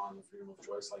sell them on the freedom of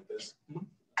choice like this? Do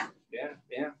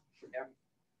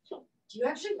you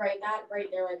actually write that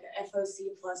right there, like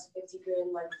F.O.C. plus 50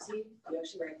 grand legacy? Do you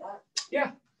actually write that?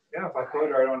 Yeah, if I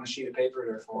could write on a sheet of paper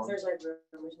there for If them. there's like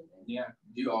room or something. Yeah.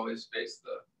 Do you always base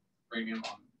the premium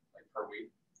on like per week?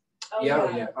 Oh,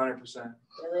 Yeah, 100%.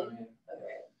 Really? Oh, yeah.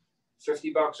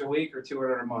 Okay. $50 a week or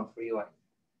 $200 a month? What do you like?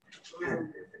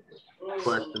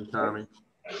 Question, Tommy.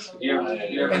 You ever And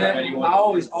have then anyone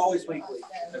always weekly.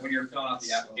 like when you're filling out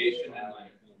the application and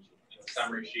like the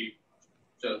summary sheet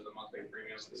shows the monthly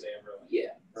premium, do they ever like,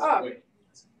 Yeah.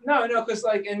 No, because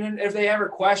like, and then if they ever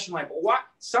question, like, what?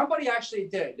 Somebody actually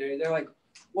did. They're like,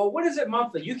 well, what is it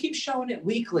monthly? You keep showing it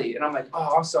weekly. And I'm like,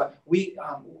 oh, I'm sorry. We,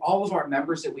 all of our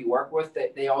members that we work with,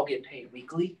 they all get paid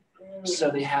weekly. So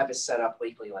they have it set up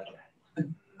weekly like that.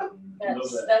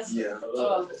 That's Yeah.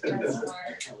 oh, that's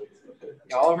smart.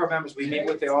 All of our members we meet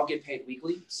with, they all get paid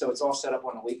weekly. So it's all set up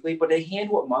on a weekly, but they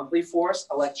handle it monthly for us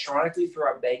electronically through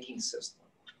our banking system.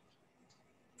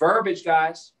 Verbiage,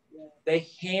 guys. They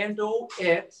handle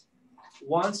it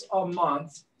once a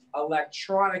month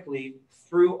electronically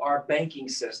through our banking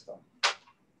system.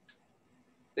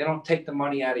 They don't take the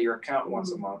money out of your account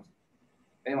once a month.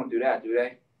 They don't do that, do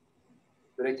they?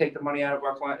 Do they take the money out of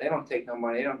our client? They don't take no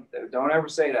money. They don't ever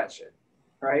say that shit,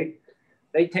 right?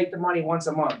 They take the money once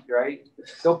a month, right?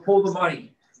 They'll pull the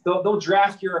money. They'll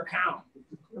draft your account.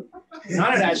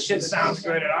 None of that shit sounds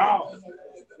good at all.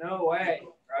 No way,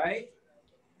 right?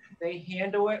 They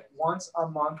handle it once a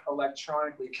month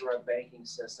electronically through our banking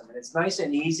system. And it's nice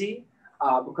and easy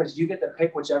because you get to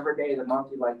pick whichever day of the month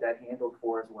you like that handled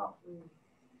for as well.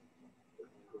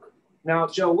 Now,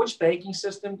 Joe, which banking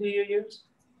system do you use?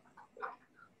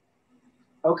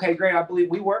 Okay, great. I believe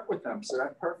we work with them, so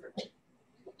that's perfect.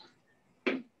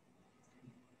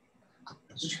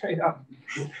 Straight up.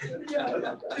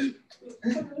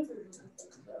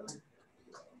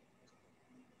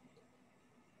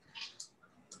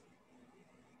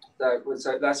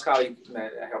 That's how you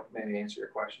help maybe answer your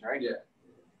question, right? Yeah.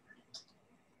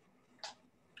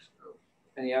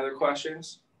 Any other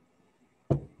questions?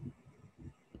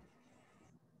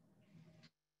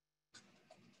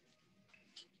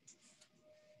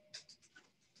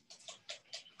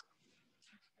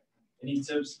 Any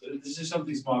tips? This is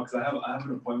something small because I have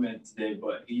an appointment today,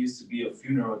 but he used to be a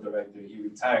funeral director. He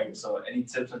retired. So any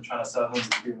tips on trying to sell him the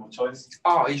freedom of choice?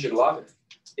 Oh, he should love it.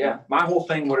 Yeah, my whole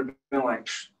thing would have been like,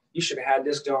 you should have had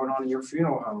this going on in your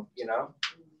funeral home, you know,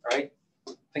 right?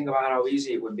 Think about how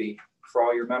easy it would be for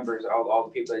all your members, all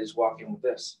the people that just walk in with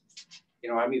this.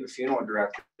 You know, I meet with funeral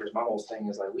directors. My whole thing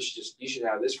is like, you should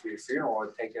have this for your funeral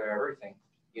and take care of everything,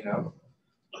 you know,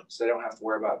 so they don't have to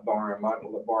worry about borrowing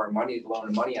money,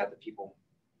 loaning money out to people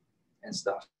and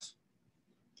stuff.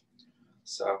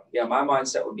 So yeah, my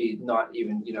mindset would be not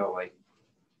even, you know, like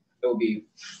it would be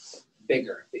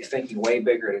bigger, be thinking way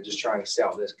bigger than just trying to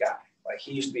sell this guy. Like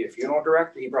he used to be a funeral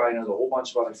director. He probably knows a whole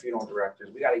bunch of other funeral directors.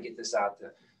 We got to get this out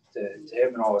to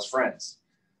him and all his friends.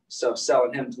 So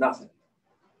selling him's nothing,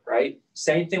 right?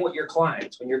 Same thing with your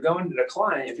clients. When you're going to the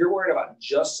client, if you're worried about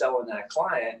just selling that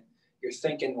client, you're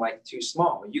thinking like too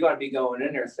small. You got to be going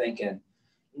in there thinking,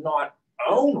 not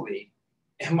only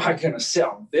am I going to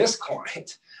sell this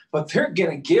client, but they're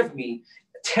going to give me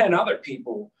 10 other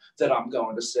people that I'm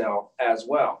going to sell as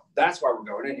well. That's why we're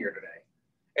going in here today.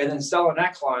 And then selling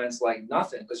that client's like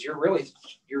nothing because you're really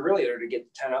there to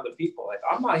get 10 other people. Like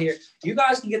I'm not here. You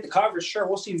guys can get the coverage. Sure,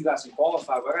 we'll see if you guys can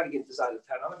qualify, but I got to get this out of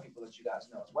 10 other people that you guys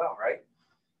know as well, right?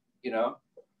 You know,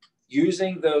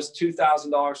 using those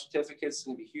 $2,000 certificates is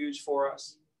going to be huge for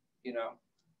us. You know,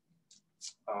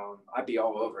 I'd be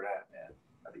all over that, man.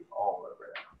 I'd be all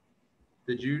over that.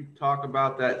 Did you talk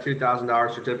about that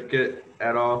 $2,000 certificate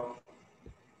at all?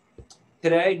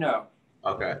 Today, no.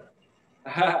 Okay.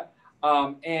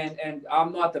 And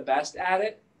I'm not the best at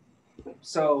it.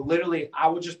 So literally I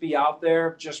would just be out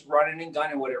there just running and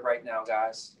gunning with it right now,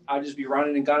 guys. I'd just be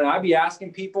running and gunning. I'd be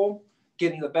asking people,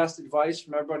 getting the best advice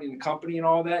from everybody in the company and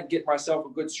all that, get myself a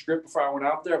good script before I went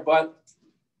out there. But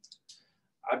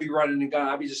I'd be running and gunning.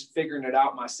 I'd be just figuring it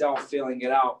out myself, feeling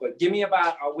it out. But give me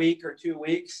about a week or 2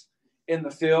 weeks in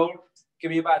the field. Give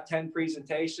me about 10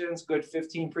 presentations, good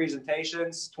 15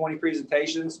 presentations, 20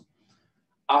 presentations.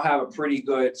 I'll have a pretty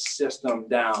good system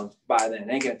down by then.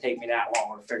 It ain't going to take me that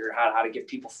long to figure out how to get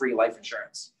people free life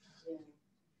insurance. Yeah.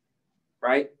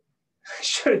 Right? It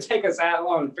shouldn't take us that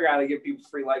long to figure out how to get people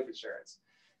free life insurance,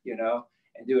 you know,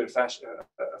 and do it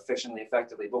efficiently,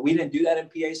 effectively. But we didn't do that in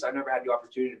PA, so I never had the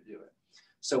opportunity to do it.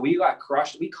 So we got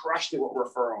crushed. We crushed it with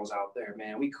referrals out there,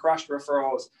 man. We crushed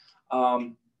referrals.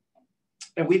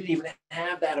 And we didn't even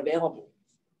have that available,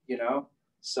 you know?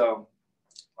 So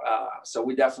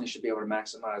we definitely should be able to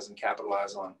maximize and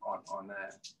capitalize on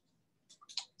that.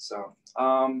 So,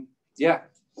 yeah,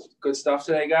 good stuff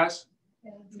today, guys.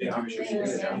 Yeah, I'm sure.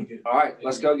 All right,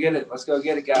 let's go get it. Let's go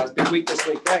get it, guys. Big week this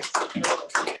week. Thanks.